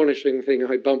astonishing thing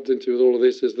I bumped into with all of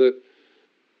this is that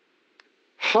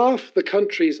half the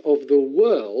countries of the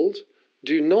world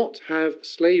do not have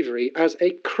slavery as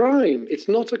a crime. It's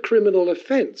not a criminal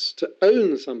offence to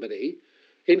own somebody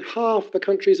in half the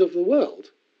countries of the world.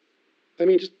 I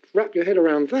mean, just wrap your head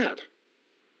around that.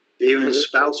 Even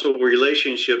spousal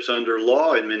relationships under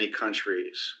law in many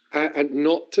countries. And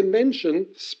not to mention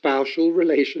spousal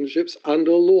relationships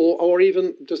under law or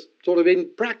even just sort of in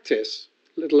practice,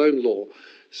 let alone law.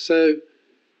 So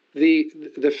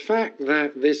the fact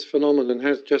that this phenomenon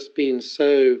has just been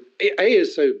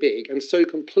is so big and so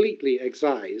completely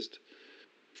excised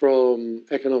from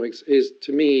economics is,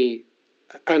 to me,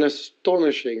 an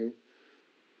astonishing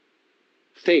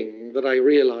thing that I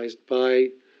realized by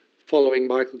following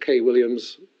Michael K.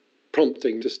 Williams'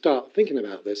 prompting to start thinking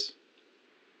about this.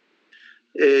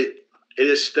 It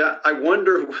is that I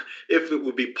wonder if it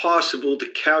would be possible to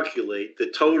calculate the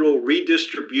total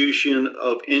redistribution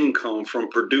of income from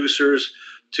producers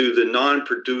to the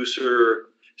non-producer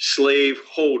slave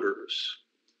holders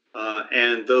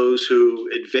and those who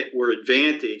were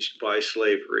advantaged by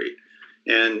slavery,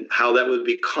 and how that would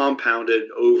be compounded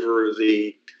over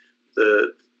the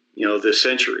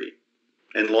century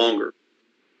and longer.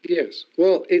 Yes.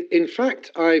 Well, in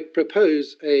fact, I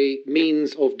propose a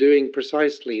means of doing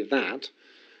precisely that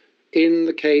in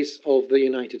the case of the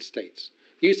United States.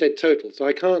 You said total, so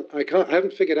I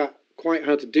haven't figured out quite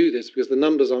how to do this because the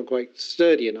numbers aren't quite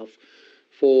sturdy enough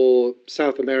for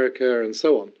South America and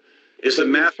so on. Is the But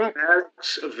in fact,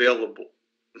 mathematics available?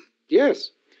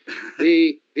 yes.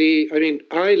 I mean,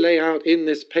 I lay out in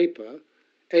this paper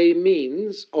a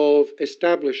means of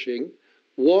establishing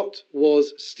what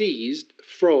was seized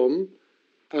from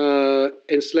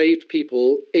enslaved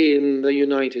people in the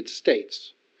United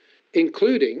States,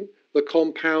 including the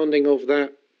compounding of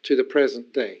that to the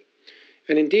present day.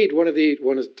 And indeed, one of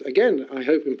again, I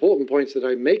hope, important points that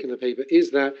I make in the paper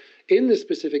is that in this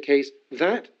specific case,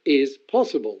 that is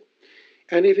possible.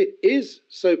 And if it is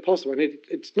so possible, and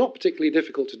it's not particularly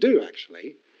difficult to do,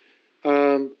 actually,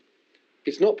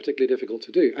 it's not particularly difficult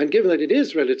to do. And given that it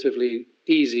is relatively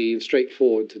easy and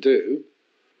straightforward to do,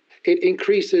 it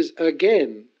increases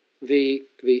again the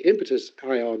impetus,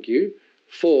 I argue,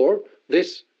 for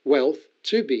this wealth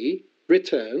to be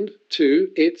returned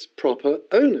to its proper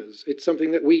owners. It's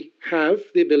something that we have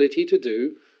the ability to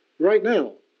do right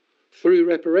now through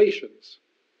reparations.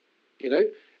 You know,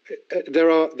 there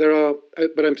are,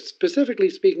 but I'm specifically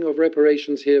speaking of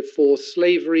reparations here for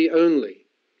slavery only.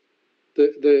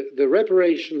 The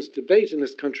reparations debate in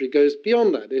this country goes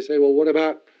beyond that. They say, well, what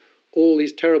about all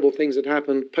these terrible things that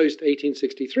happened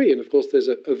post-1863? And of course, there's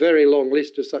a very long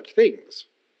list of such things.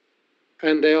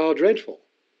 And they are dreadful.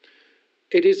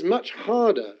 It is much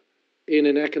harder in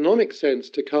an economic sense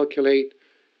to calculate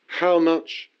how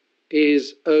much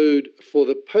is owed for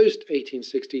the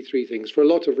post-1863 things, for a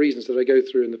lot of reasons that I go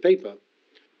through in the paper.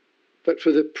 But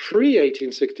for the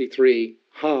pre-1863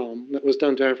 harm that was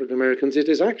done to African Americans, it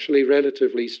is actually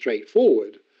relatively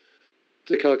straightforward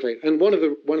to calculate. And one of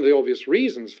the obvious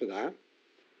reasons for that,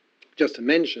 just to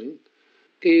mention,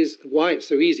 is why it's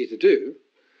so easy to do,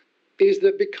 is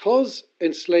that because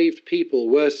enslaved people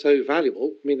were so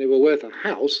valuable, I mean, they were worth a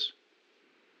house,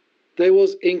 there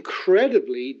was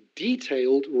incredibly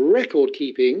detailed record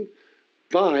keeping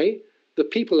by the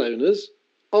people owners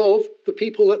of the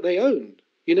people that they owned.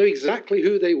 You know exactly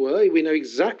who they were. We know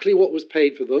exactly what was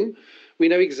paid for them. We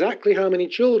know exactly how many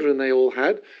children they all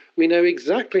had. We know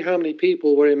exactly how many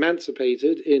people were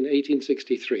emancipated in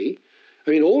 1863. I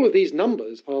mean, all of these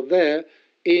numbers are there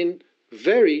in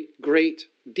very great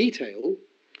detail.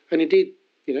 And indeed,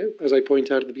 you know, as I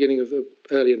point out at the beginning of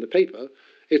earlier in the paper,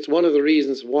 it's one of the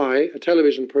reasons why a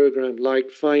television program like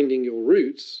Finding Your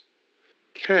Roots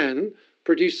can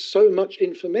produce so much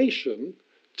information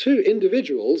to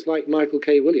individuals like Michael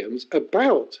K. Williams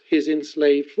about his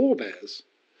enslaved forebears.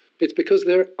 It's because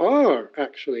there are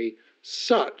actually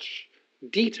such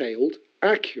detailed,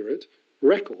 accurate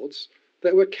records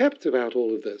that were kept about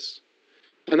all of this.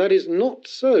 And that is not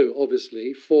so,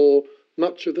 obviously, for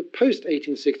much of the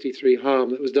post-1863 harm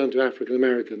that was done to African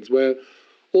Americans, where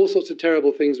all sorts of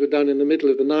terrible things were done in the middle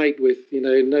of the night with, you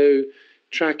know, no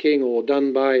tracking or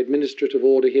done by administrative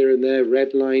order here and there,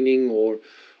 redlining or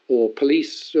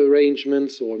police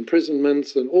arrangements or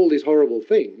imprisonments and all these horrible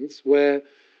things, where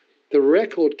the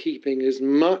record keeping is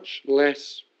much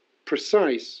less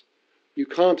precise.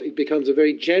 It becomes a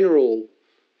very general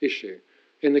issue.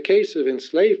 In the case of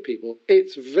enslaved people,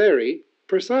 it's very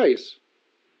precise.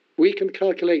 We can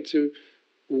calculate to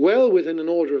well within an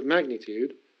order of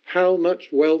magnitude how much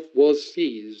wealth was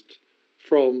seized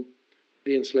from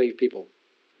the enslaved people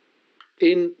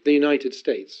in the United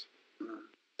States.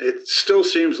 It still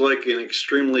seems like an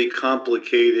extremely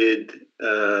complicated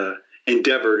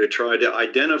endeavor to try to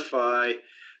identify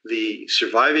the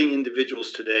surviving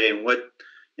individuals today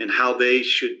and how they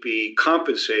should be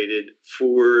compensated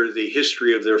for the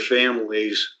history of their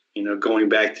families, you know, going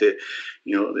back to,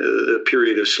 you know, the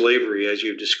period of slavery as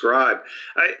you've described.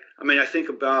 I mean, I think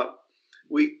about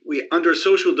we under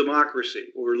social democracy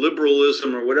or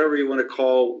liberalism or whatever you want to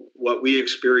call what we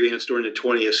experienced during the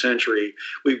 20th century,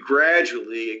 we've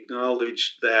gradually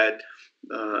acknowledged that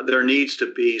there needs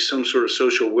to be some sort of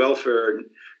social welfare,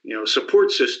 you know,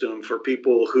 support system for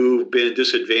people who've been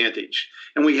disadvantaged.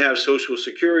 And we have social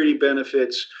security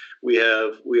benefits. We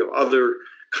have other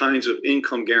kinds of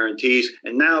income guarantees.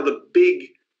 And now the big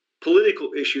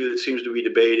political issue that seems to be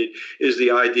debated is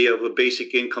the idea of a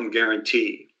basic income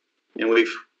guarantee. And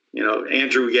we've, you know,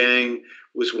 Andrew Yang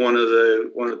was one of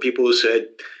the people who said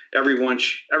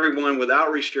everyone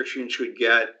without restriction should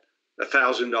get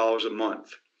 $1,000 a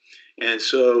month. And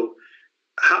so,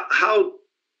 how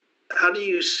do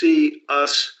you see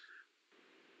us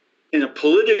in a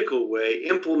political way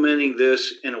implementing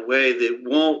this in a way that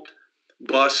won't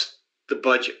bust the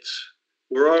budgets?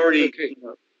 We're already, Okay. you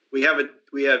know,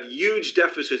 we have huge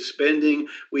deficit spending.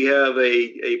 We have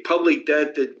a public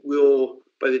debt that will,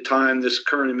 by the time this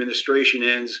current administration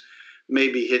ends,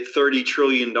 maybe hit $30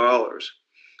 trillion.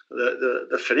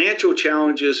 The financial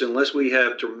challenges, unless we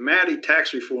have dramatic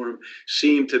tax reform,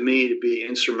 seem to me to be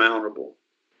insurmountable.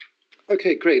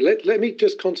 Okay, great. Let me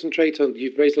just concentrate on,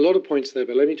 you've raised a lot of points there,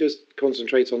 but let me just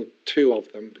concentrate on two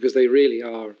of them because they really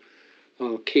are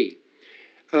key.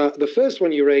 The first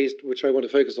one you raised, which I want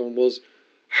to focus on, was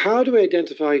how do we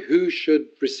identify who should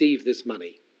receive this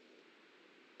money?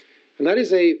 And that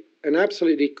is an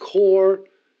absolutely core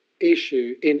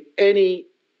issue in any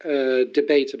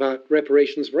debate about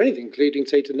reparations for anything, including,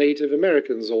 say, to Native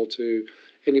Americans or to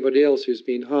anybody else who's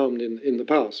been harmed in the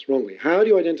past wrongly. How do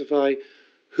you identify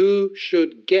who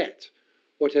should get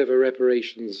whatever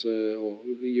reparations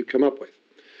you come up with?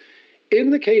 In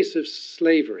the case of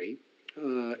slavery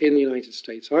in the United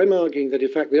States, I'm arguing that, in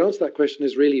fact, the answer to that question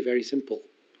is really very simple.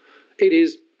 It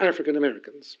is African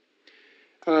Americans.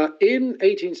 In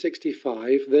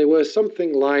 1865, there were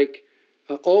something like,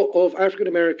 of African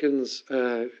Americans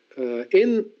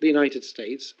in the United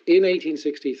States in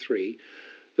 1863,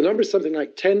 the number is something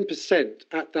like 10%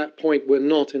 at that point were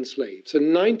not enslaved. So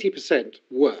 90%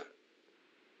 were.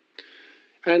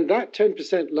 And that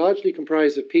 10% largely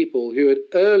comprised of people who had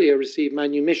earlier received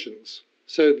manumissions.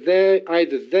 So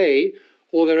either they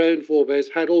or their own forebears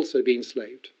had also been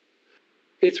enslaved.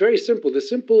 It's very simple.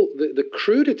 The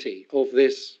crudity of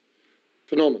this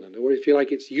phenomenon, or if you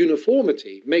like, its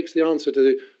uniformity, makes the answer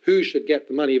to who should get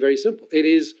the money very simple. It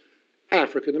is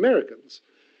African Americans.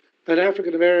 And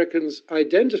African Americans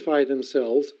identify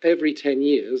themselves every 10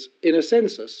 years in a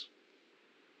census.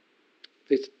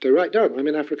 They write down, I'm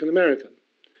an African American.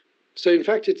 So in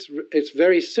fact, it's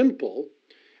very simple.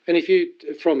 And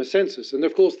from a census, and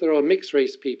of course there are mixed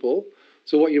race people.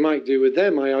 So what you might do with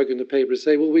them, I argue in the paper, is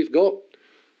say, well, we've got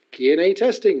DNA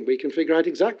testing. We can figure out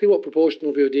exactly what proportion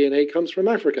of your DNA comes from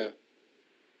Africa.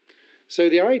 So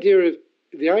the idea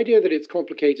that it's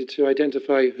complicated to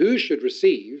identify who should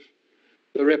receive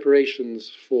the reparations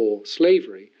for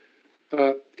slavery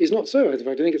is not so. In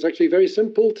fact, I think it's actually very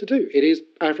simple to do. It is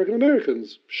African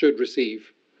Americans should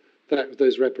receive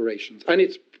those reparations. And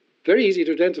it's very easy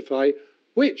to identify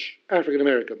which African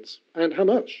Americans and how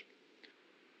much.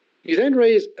 You then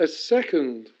raise a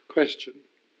second question,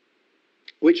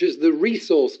 which is the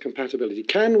resource compatibility.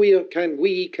 Can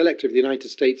we collectively, the United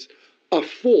States,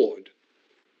 afford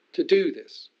to do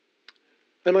this?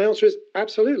 And my answer is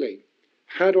absolutely.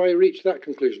 How do I reach that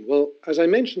conclusion? Well, as I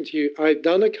mentioned to you, I've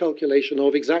done a calculation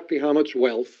of exactly how much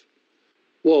wealth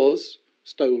was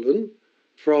stolen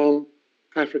from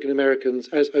African Americans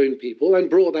as own people and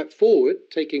brought that forward,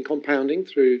 taking compounding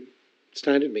through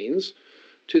standard means,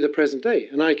 to the present day.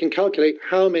 And I can calculate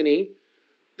how many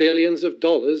billions of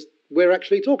dollars we're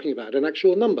actually talking about, an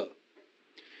actual number.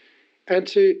 And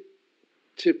to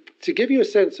give you a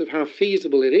sense of how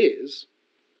feasible it is,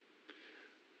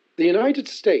 the United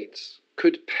States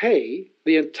could pay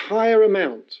the entire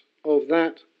amount of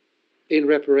that in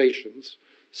reparations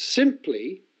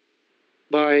simply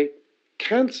by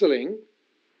cancelling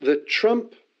the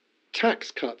Trump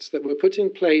tax cuts that were put in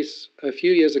place a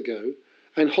few years ago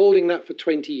and holding that for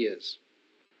 20 years.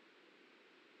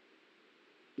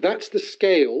 That's the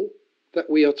scale that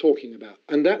we are talking about.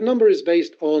 And that number is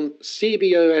based on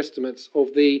CBO estimates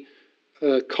of the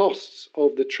costs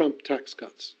of the tax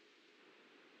cuts.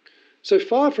 So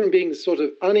far from being sort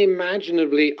of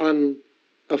unimaginably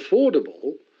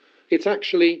unaffordable, it's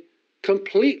actually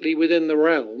completely within the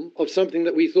realm of something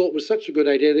that we thought was such a good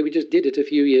idea that we just did it a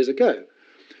few years ago.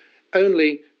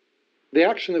 Only the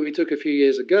action that we took a few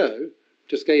years ago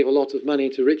just gave a lot of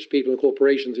money to rich people and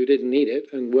corporations who didn't need it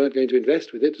and weren't going to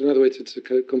invest with it. In other words, it's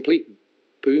a complete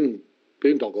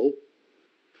boondoggle.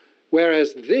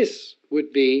 Whereas this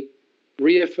would be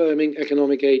reaffirming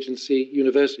economic agency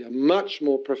universally, a much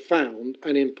more profound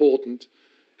and important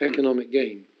economic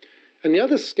gain. And the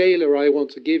other scalar I want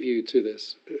to give you to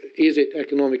this, is it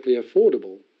economically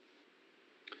affordable?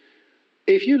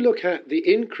 If you look at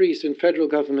the increase in federal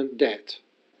government debt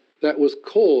that was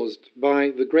caused by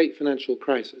the great financial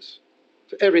crisis,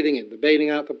 so everything in, the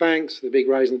bailing out the banks, the big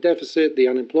rise in deficit, the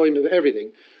unemployment,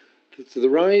 everything, the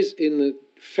rise in the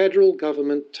federal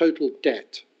government total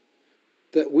debt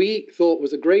that we thought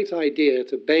was a great idea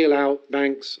to bail out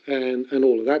banks and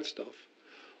all of that stuff,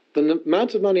 the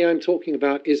amount of money I'm talking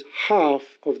about is half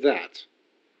of that.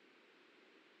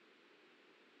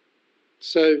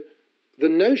 So the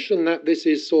notion that this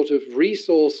is sort of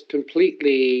resource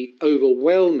completely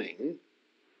overwhelming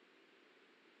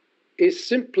is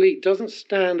simply doesn't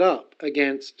stand up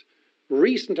against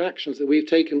recent actions that we've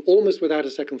taken almost without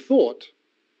a second thought.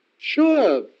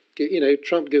 Sure,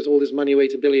 Trump gives all this money away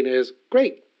to billionaires.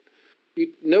 Great.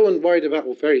 No one worried about,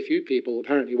 well, very few people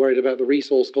apparently worried about the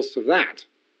resource costs of that.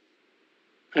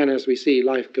 And as we see,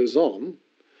 life goes on.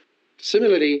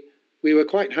 Similarly, we were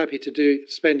quite happy to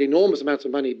spend enormous amounts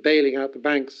of money bailing out the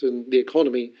banks and the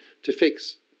economy to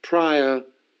fix prior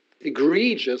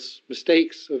egregious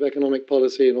mistakes of economic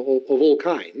policy and of all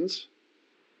kinds.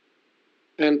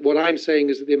 And what I'm saying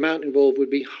is that the amount involved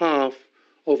would be half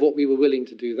of what we were willing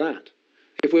to do that.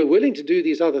 If we're willing to do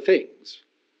these other things,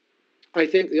 I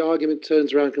think the argument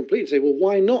turns around completely and say, well,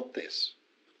 why not this?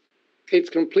 It's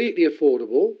completely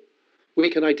affordable. We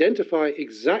can identify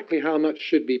exactly how much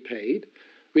should be paid.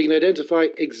 We can identify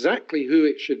exactly who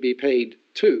it should be paid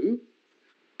to,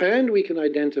 and we can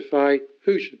identify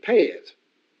who should pay it.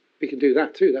 We can do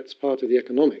that too. That's part of the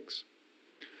economics.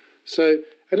 So,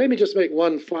 and let me just make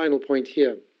one final point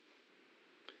here.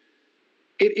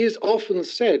 It is often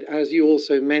said, as you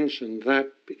also mentioned,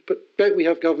 that don't we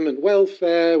have government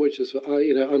welfare, which is for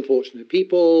unfortunate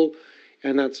people,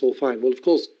 and that's all fine. Well, of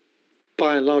course,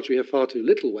 by and large, we have far too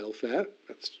little welfare.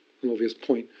 That's an obvious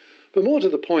point. But more to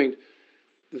the point,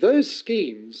 those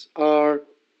schemes are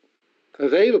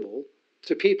available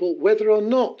to people whether or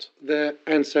not their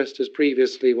ancestors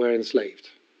previously were enslaved.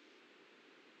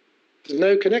 There's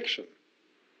no connection.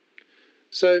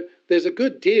 So there's a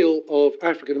good deal of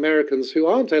African Americans who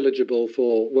aren't eligible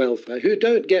for welfare, who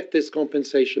don't get this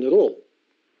compensation at all.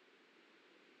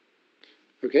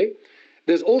 Okay?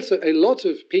 There's also a lot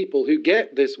of people who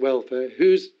get this welfare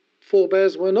whose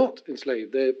forebears were not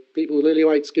enslaved. They're people with lily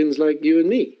white skins like you and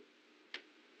me.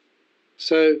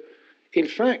 So, in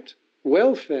fact,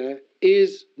 welfare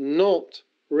is not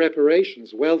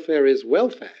reparations. Welfare is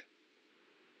welfare.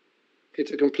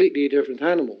 It's a completely different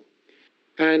animal.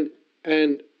 And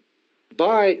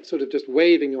by sort of just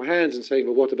waving your hands and saying,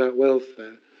 well, what about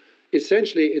welfare?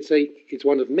 Essentially, it's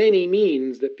one of many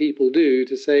means that people do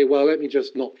to say, well, let me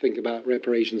just not think about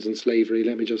reparations and slavery.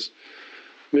 Let me just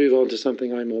move on to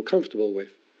something I'm more comfortable with,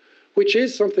 which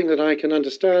is something that I can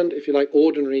understand, if you like,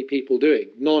 ordinary people doing,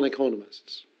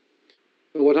 non-economists.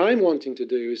 But what I'm wanting to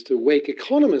do is to wake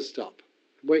economists up.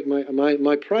 Wake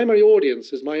my primary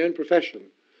audience is my own profession,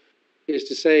 is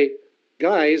to say,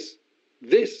 guys,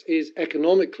 this is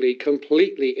economically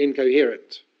completely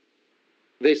incoherent.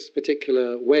 This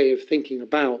particular way of thinking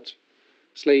about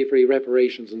slavery,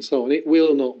 reparations, and so on, it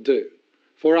will not do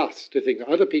for us to think.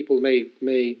 Other people may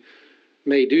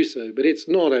do so, but it's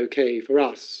not okay for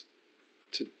us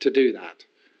to do that,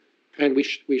 and we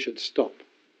should stop.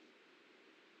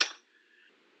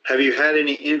 Have you had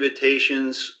any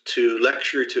invitations to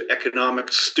lecture to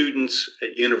economics students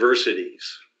at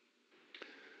universities?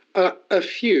 A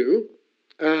few,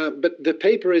 but the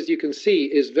paper, as you can see,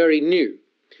 is very new.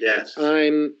 Yes. I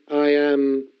am,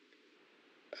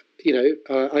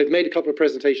 I've made a couple of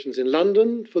presentations in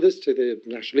London for this, to the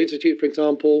National Institute, for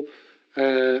example,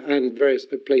 and various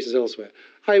places elsewhere.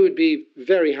 I would be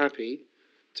very happy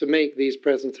to make these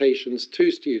presentations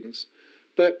to students,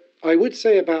 but I would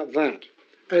say about that,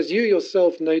 as you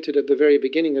yourself noted at the very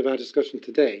beginning of our discussion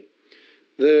today,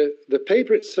 the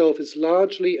paper itself is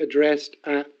largely addressed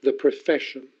at the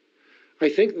profession. I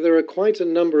think that there are quite a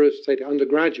number of, say,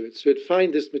 undergraduates who would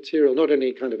find this material not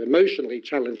only kind of emotionally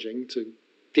challenging to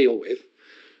deal with,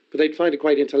 but they'd find it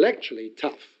quite intellectually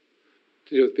tough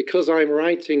to deal with, because I'm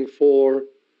writing for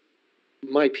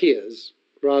my peers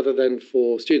rather than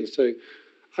for students. So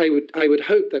I would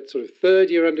hope that sort of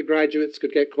third-year undergraduates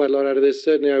could get quite a lot out of this.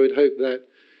 Certainly I would hope that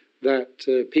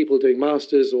people doing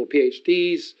masters or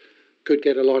PhDs could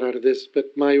get a lot out of this. But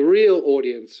my real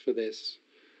audience for this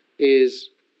is,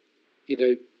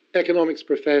 economics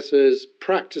professors,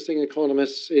 practicing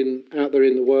economists out there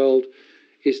in the world,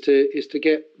 is to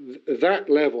get that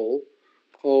level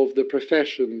of the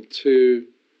profession to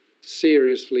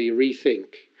seriously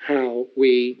rethink how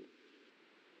we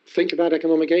think about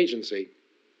economic agency.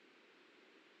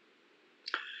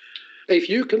 If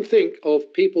you can think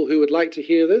of people who would like to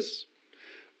hear this,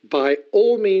 by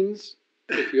all means,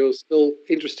 if you're still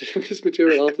interested in this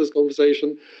material after this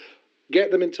conversation,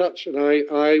 get them in touch, and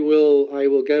I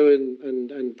will go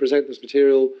and present this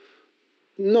material.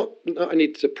 Not I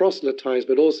need to proselytize,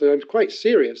 but also I'm quite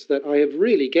serious that I have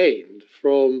really gained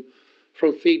from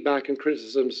feedback and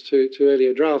criticisms to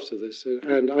earlier drafts of this,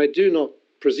 and I do not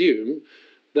presume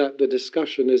that the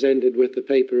discussion has ended with the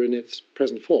paper in its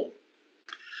present form.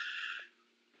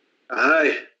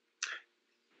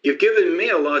 You've given me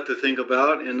a lot to think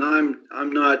about, and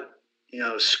I'm not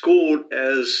schooled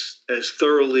as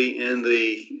thoroughly in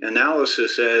the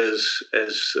analysis as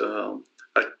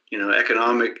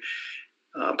economic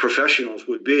professionals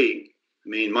would be. I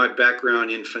mean, my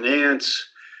background in finance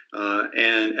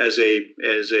and as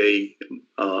a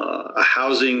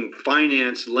housing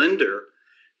finance lender,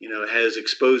 has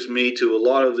exposed me to a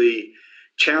lot of the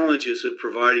challenges of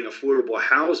providing affordable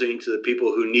housing to the people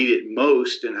who need it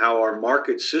most, and how our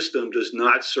market system does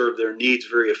not serve their needs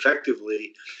very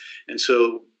effectively. And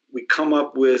so we come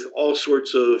up with all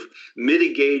sorts of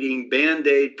mitigating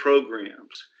Band-Aid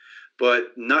programs,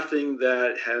 but nothing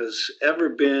that has ever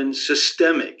been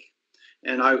systemic.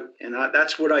 And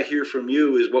that's what I hear from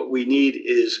you, is what we need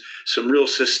is some real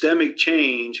systemic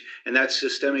change, and that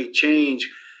systemic change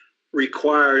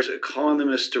requires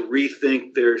economists to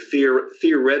rethink their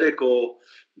theoretical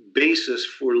basis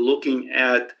for looking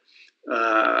at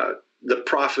the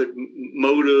profit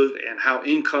motive and how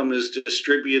income is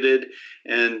distributed,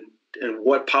 and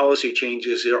what policy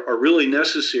changes are really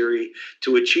necessary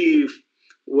to achieve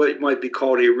what might be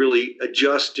called a really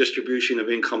just distribution of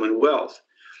income and wealth.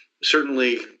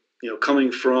 Certainly,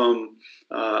 coming from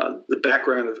the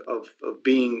background of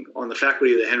being on the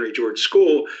faculty of the Henry George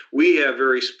School, we have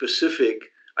very specific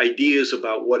ideas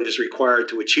about what is required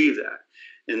to achieve that.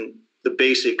 And the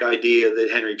basic idea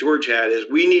that Henry George had is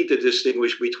we need to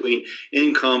distinguish between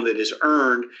income that is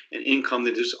earned and income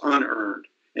that is unearned.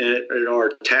 And our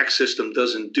tax system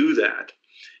doesn't do that.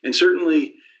 And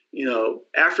certainly,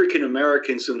 African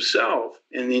Americans themselves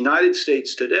in the United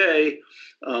States today,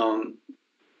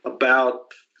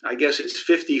 about, I guess it's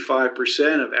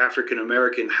 55% of African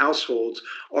American households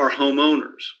are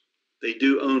homeowners. They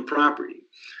do own property.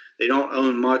 They don't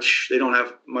own much. They don't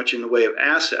have much in the way of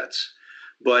assets,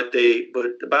 but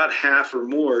about half or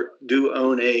more do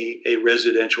own a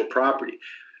residential property,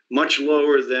 much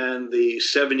lower than the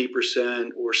 70%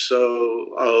 or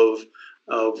so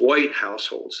of white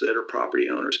households that are property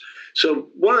owners. So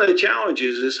one of the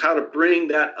challenges is how to bring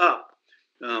that up.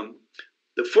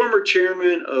 The former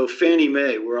chairman of Fannie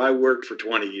Mae, where I worked for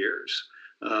 20 years,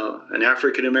 an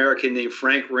African American named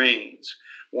Frank Raines,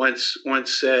 once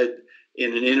said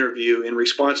in an interview in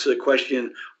response to the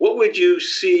question, "What would you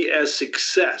see as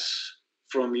success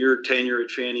from your tenure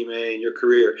at Fannie Mae and your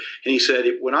career?" And he said,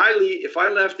 "If I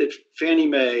left at Fannie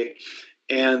Mae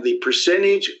and the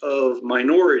percentage of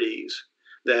minorities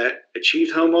that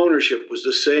achieved home ownership was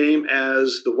the same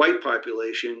as the white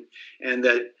population, and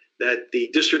that the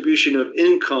distribution of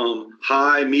income,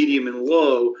 high, medium, and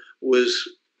low, was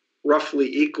roughly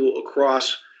equal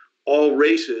across all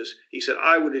races," he said,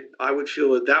 I would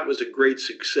feel that was a great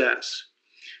success.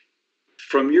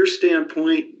 From your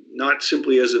standpoint, not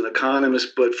simply as an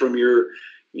economist, but from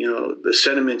the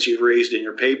sentiments you've raised in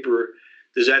your paper,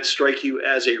 does that strike you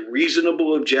as a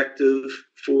reasonable objective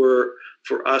for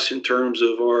us in terms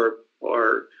of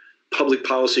our public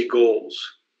policy goals?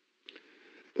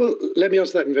 Well, let me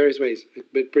answer that in various ways,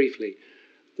 but briefly.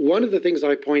 One of the things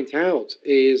I point out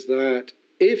is that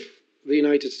if the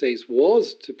United States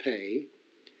was to pay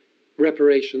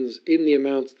reparations in the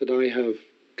amounts that I have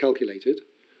calculated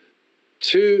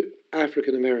to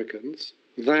African Americans,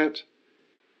 that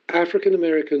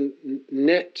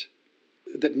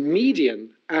median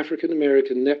African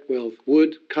American net wealth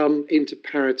would come into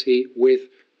parity with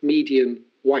median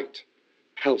white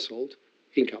household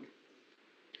income.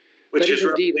 Which is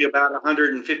roughly about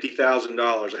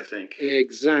 $150,000, I think.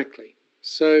 Exactly.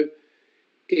 So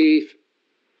if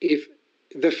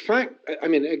the fact,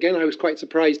 again, I was quite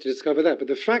surprised to discover that, but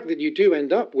the fact that you do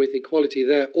end up with equality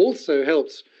there also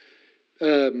helps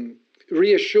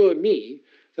reassure me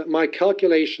that my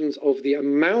calculations of the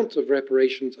amount of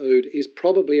reparations owed is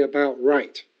probably about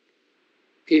right.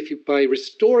 By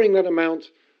restoring that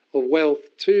amount of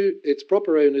wealth to its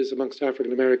proper owners amongst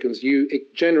African Americans, you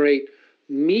generate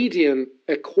median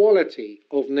equality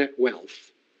of net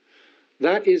wealth.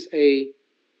 That is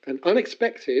an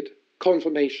unexpected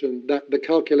confirmation that the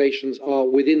calculations are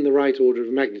within the right order of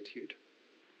magnitude.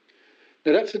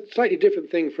 Now, that's a slightly different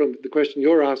thing from the question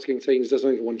you're asking, saying is there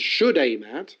something one should aim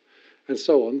at, and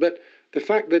so on. But the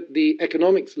fact that the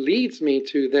economics leads me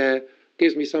to there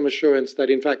gives me some assurance that,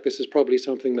 in fact, this is probably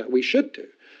something that we should do.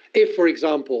 If, for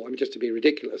example, just to be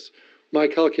ridiculous, my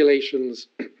calculations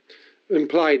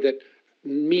implied that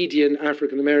median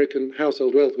African American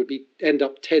household wealth would end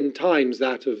up 10 times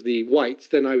that of the whites,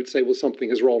 then I would say, well, something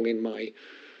is wrong in my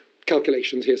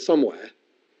calculations here somewhere.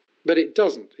 But it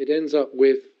doesn't. It ends up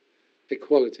with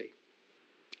equality.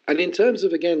 And in terms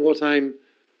of, again, what I'm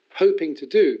hoping to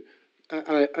do,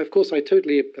 of course, I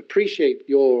totally appreciate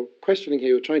your questioning here.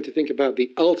 You're trying to think about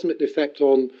the ultimate effect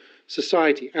on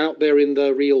society out there in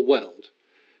the real world.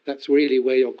 That's really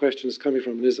where your question is coming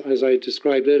from. And as I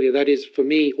described earlier, that is, for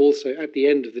me, also, at the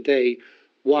end of the day,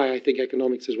 why I think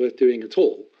economics is worth doing at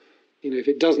all. If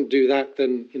it doesn't do that,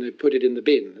 then, put it in the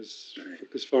bin,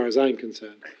 as far as I'm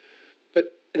concerned.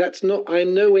 But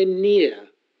I'm nowhere near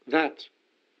that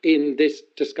in this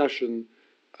discussion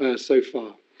so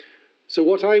far. So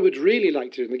what I would really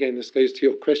like to, and again, this goes to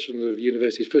your question of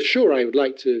universities, for sure I would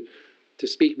like to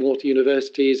speak more to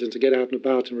universities and to get out and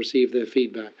about and receive their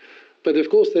feedback. But of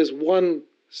course, there's one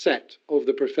set of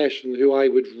the profession who I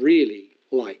would really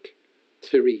like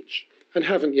to reach and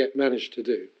haven't yet managed to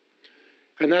do.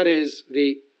 And that is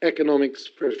the economics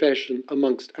profession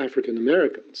amongst African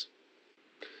Americans.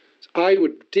 So I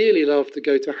would dearly love to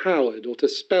go to Howard or to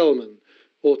Spelman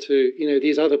or to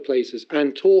these other places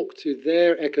and talk to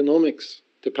their economics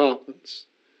departments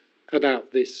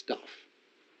about this stuff.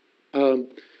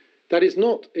 That is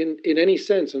not in any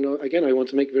sense, and again I want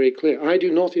to make very clear, I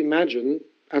do not imagine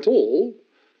at all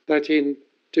that in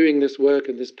doing this work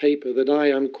and this paper that I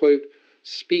am, quote,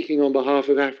 speaking on behalf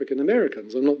of African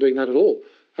Americans. I'm not doing that at all.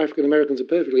 African Americans are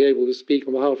perfectly able to speak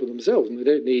on behalf of themselves, and they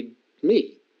don't need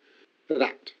me for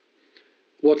that.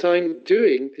 What I'm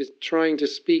doing is trying to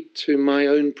speak to my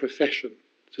own profession.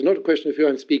 So it's not a question of who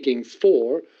I'm speaking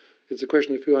for, it's a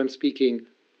question of who I'm speaking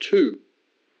to.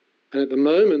 And at the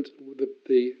moment,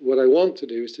 what I want to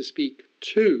do is to speak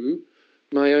to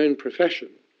my own profession.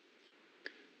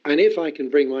 And if I can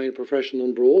bring my own profession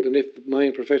on board, and if my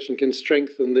own profession can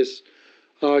strengthen this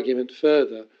argument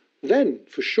further, then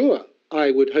for sure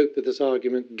I would hope that this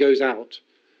argument goes out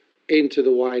into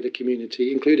the wider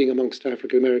community, including amongst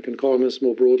African American economists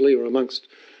more broadly, or amongst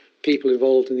people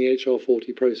involved in the HR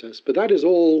 40 process. But that is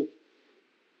all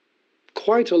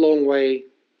quite a long way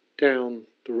down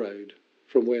the road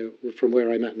from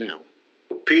where I'm at now.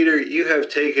 Peter, you have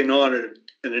taken on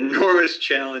an enormous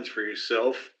challenge for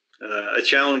yourself, a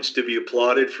challenge to be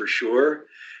applauded for sure.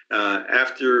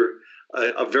 After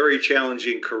a very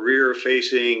challenging career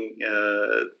facing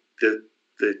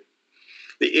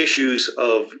the issues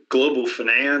of global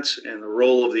finance and the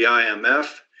role of the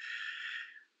IMF,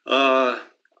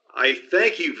 I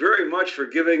thank you very much for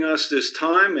giving us this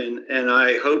time, and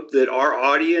I hope that our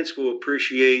audience will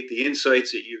appreciate the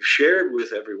insights that you've shared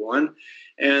with everyone,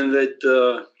 and that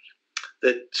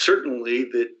certainly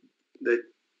that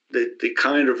the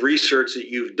kind of research that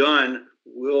you've done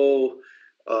will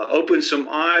open some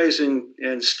eyes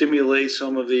and stimulate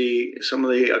some of the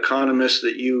economists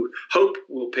that you hope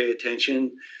will pay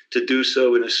attention to do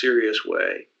so in a serious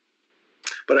way.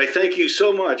 But I thank you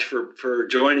so much for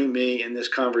joining me in this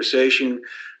conversation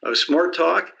of Smart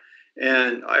Talk,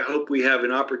 and I hope we have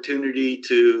an opportunity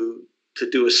to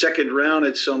do a second round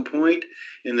at some point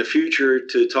in the future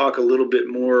to talk a little bit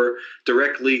more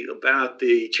directly about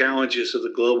the challenges of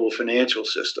the global financial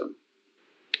system.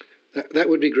 That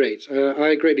would be great.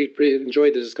 I greatly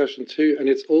enjoyed the discussion too, and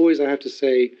it's always, I have to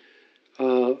say,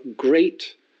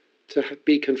 great to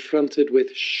be confronted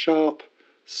with sharp,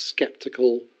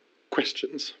 skeptical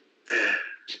questions.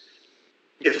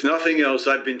 If nothing else,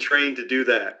 I've been trained to do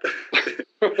that.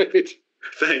 Right.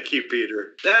 Thank you,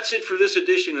 Peter. That's it for this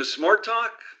edition of Smart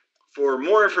Talk. For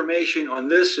more information on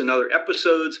this and other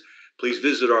episodes, please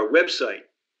visit our website,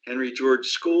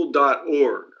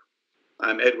 henrygeorgeschool.org.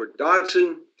 I'm Edward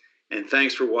Dodson, and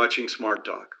thanks for watching Smart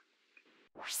Talk.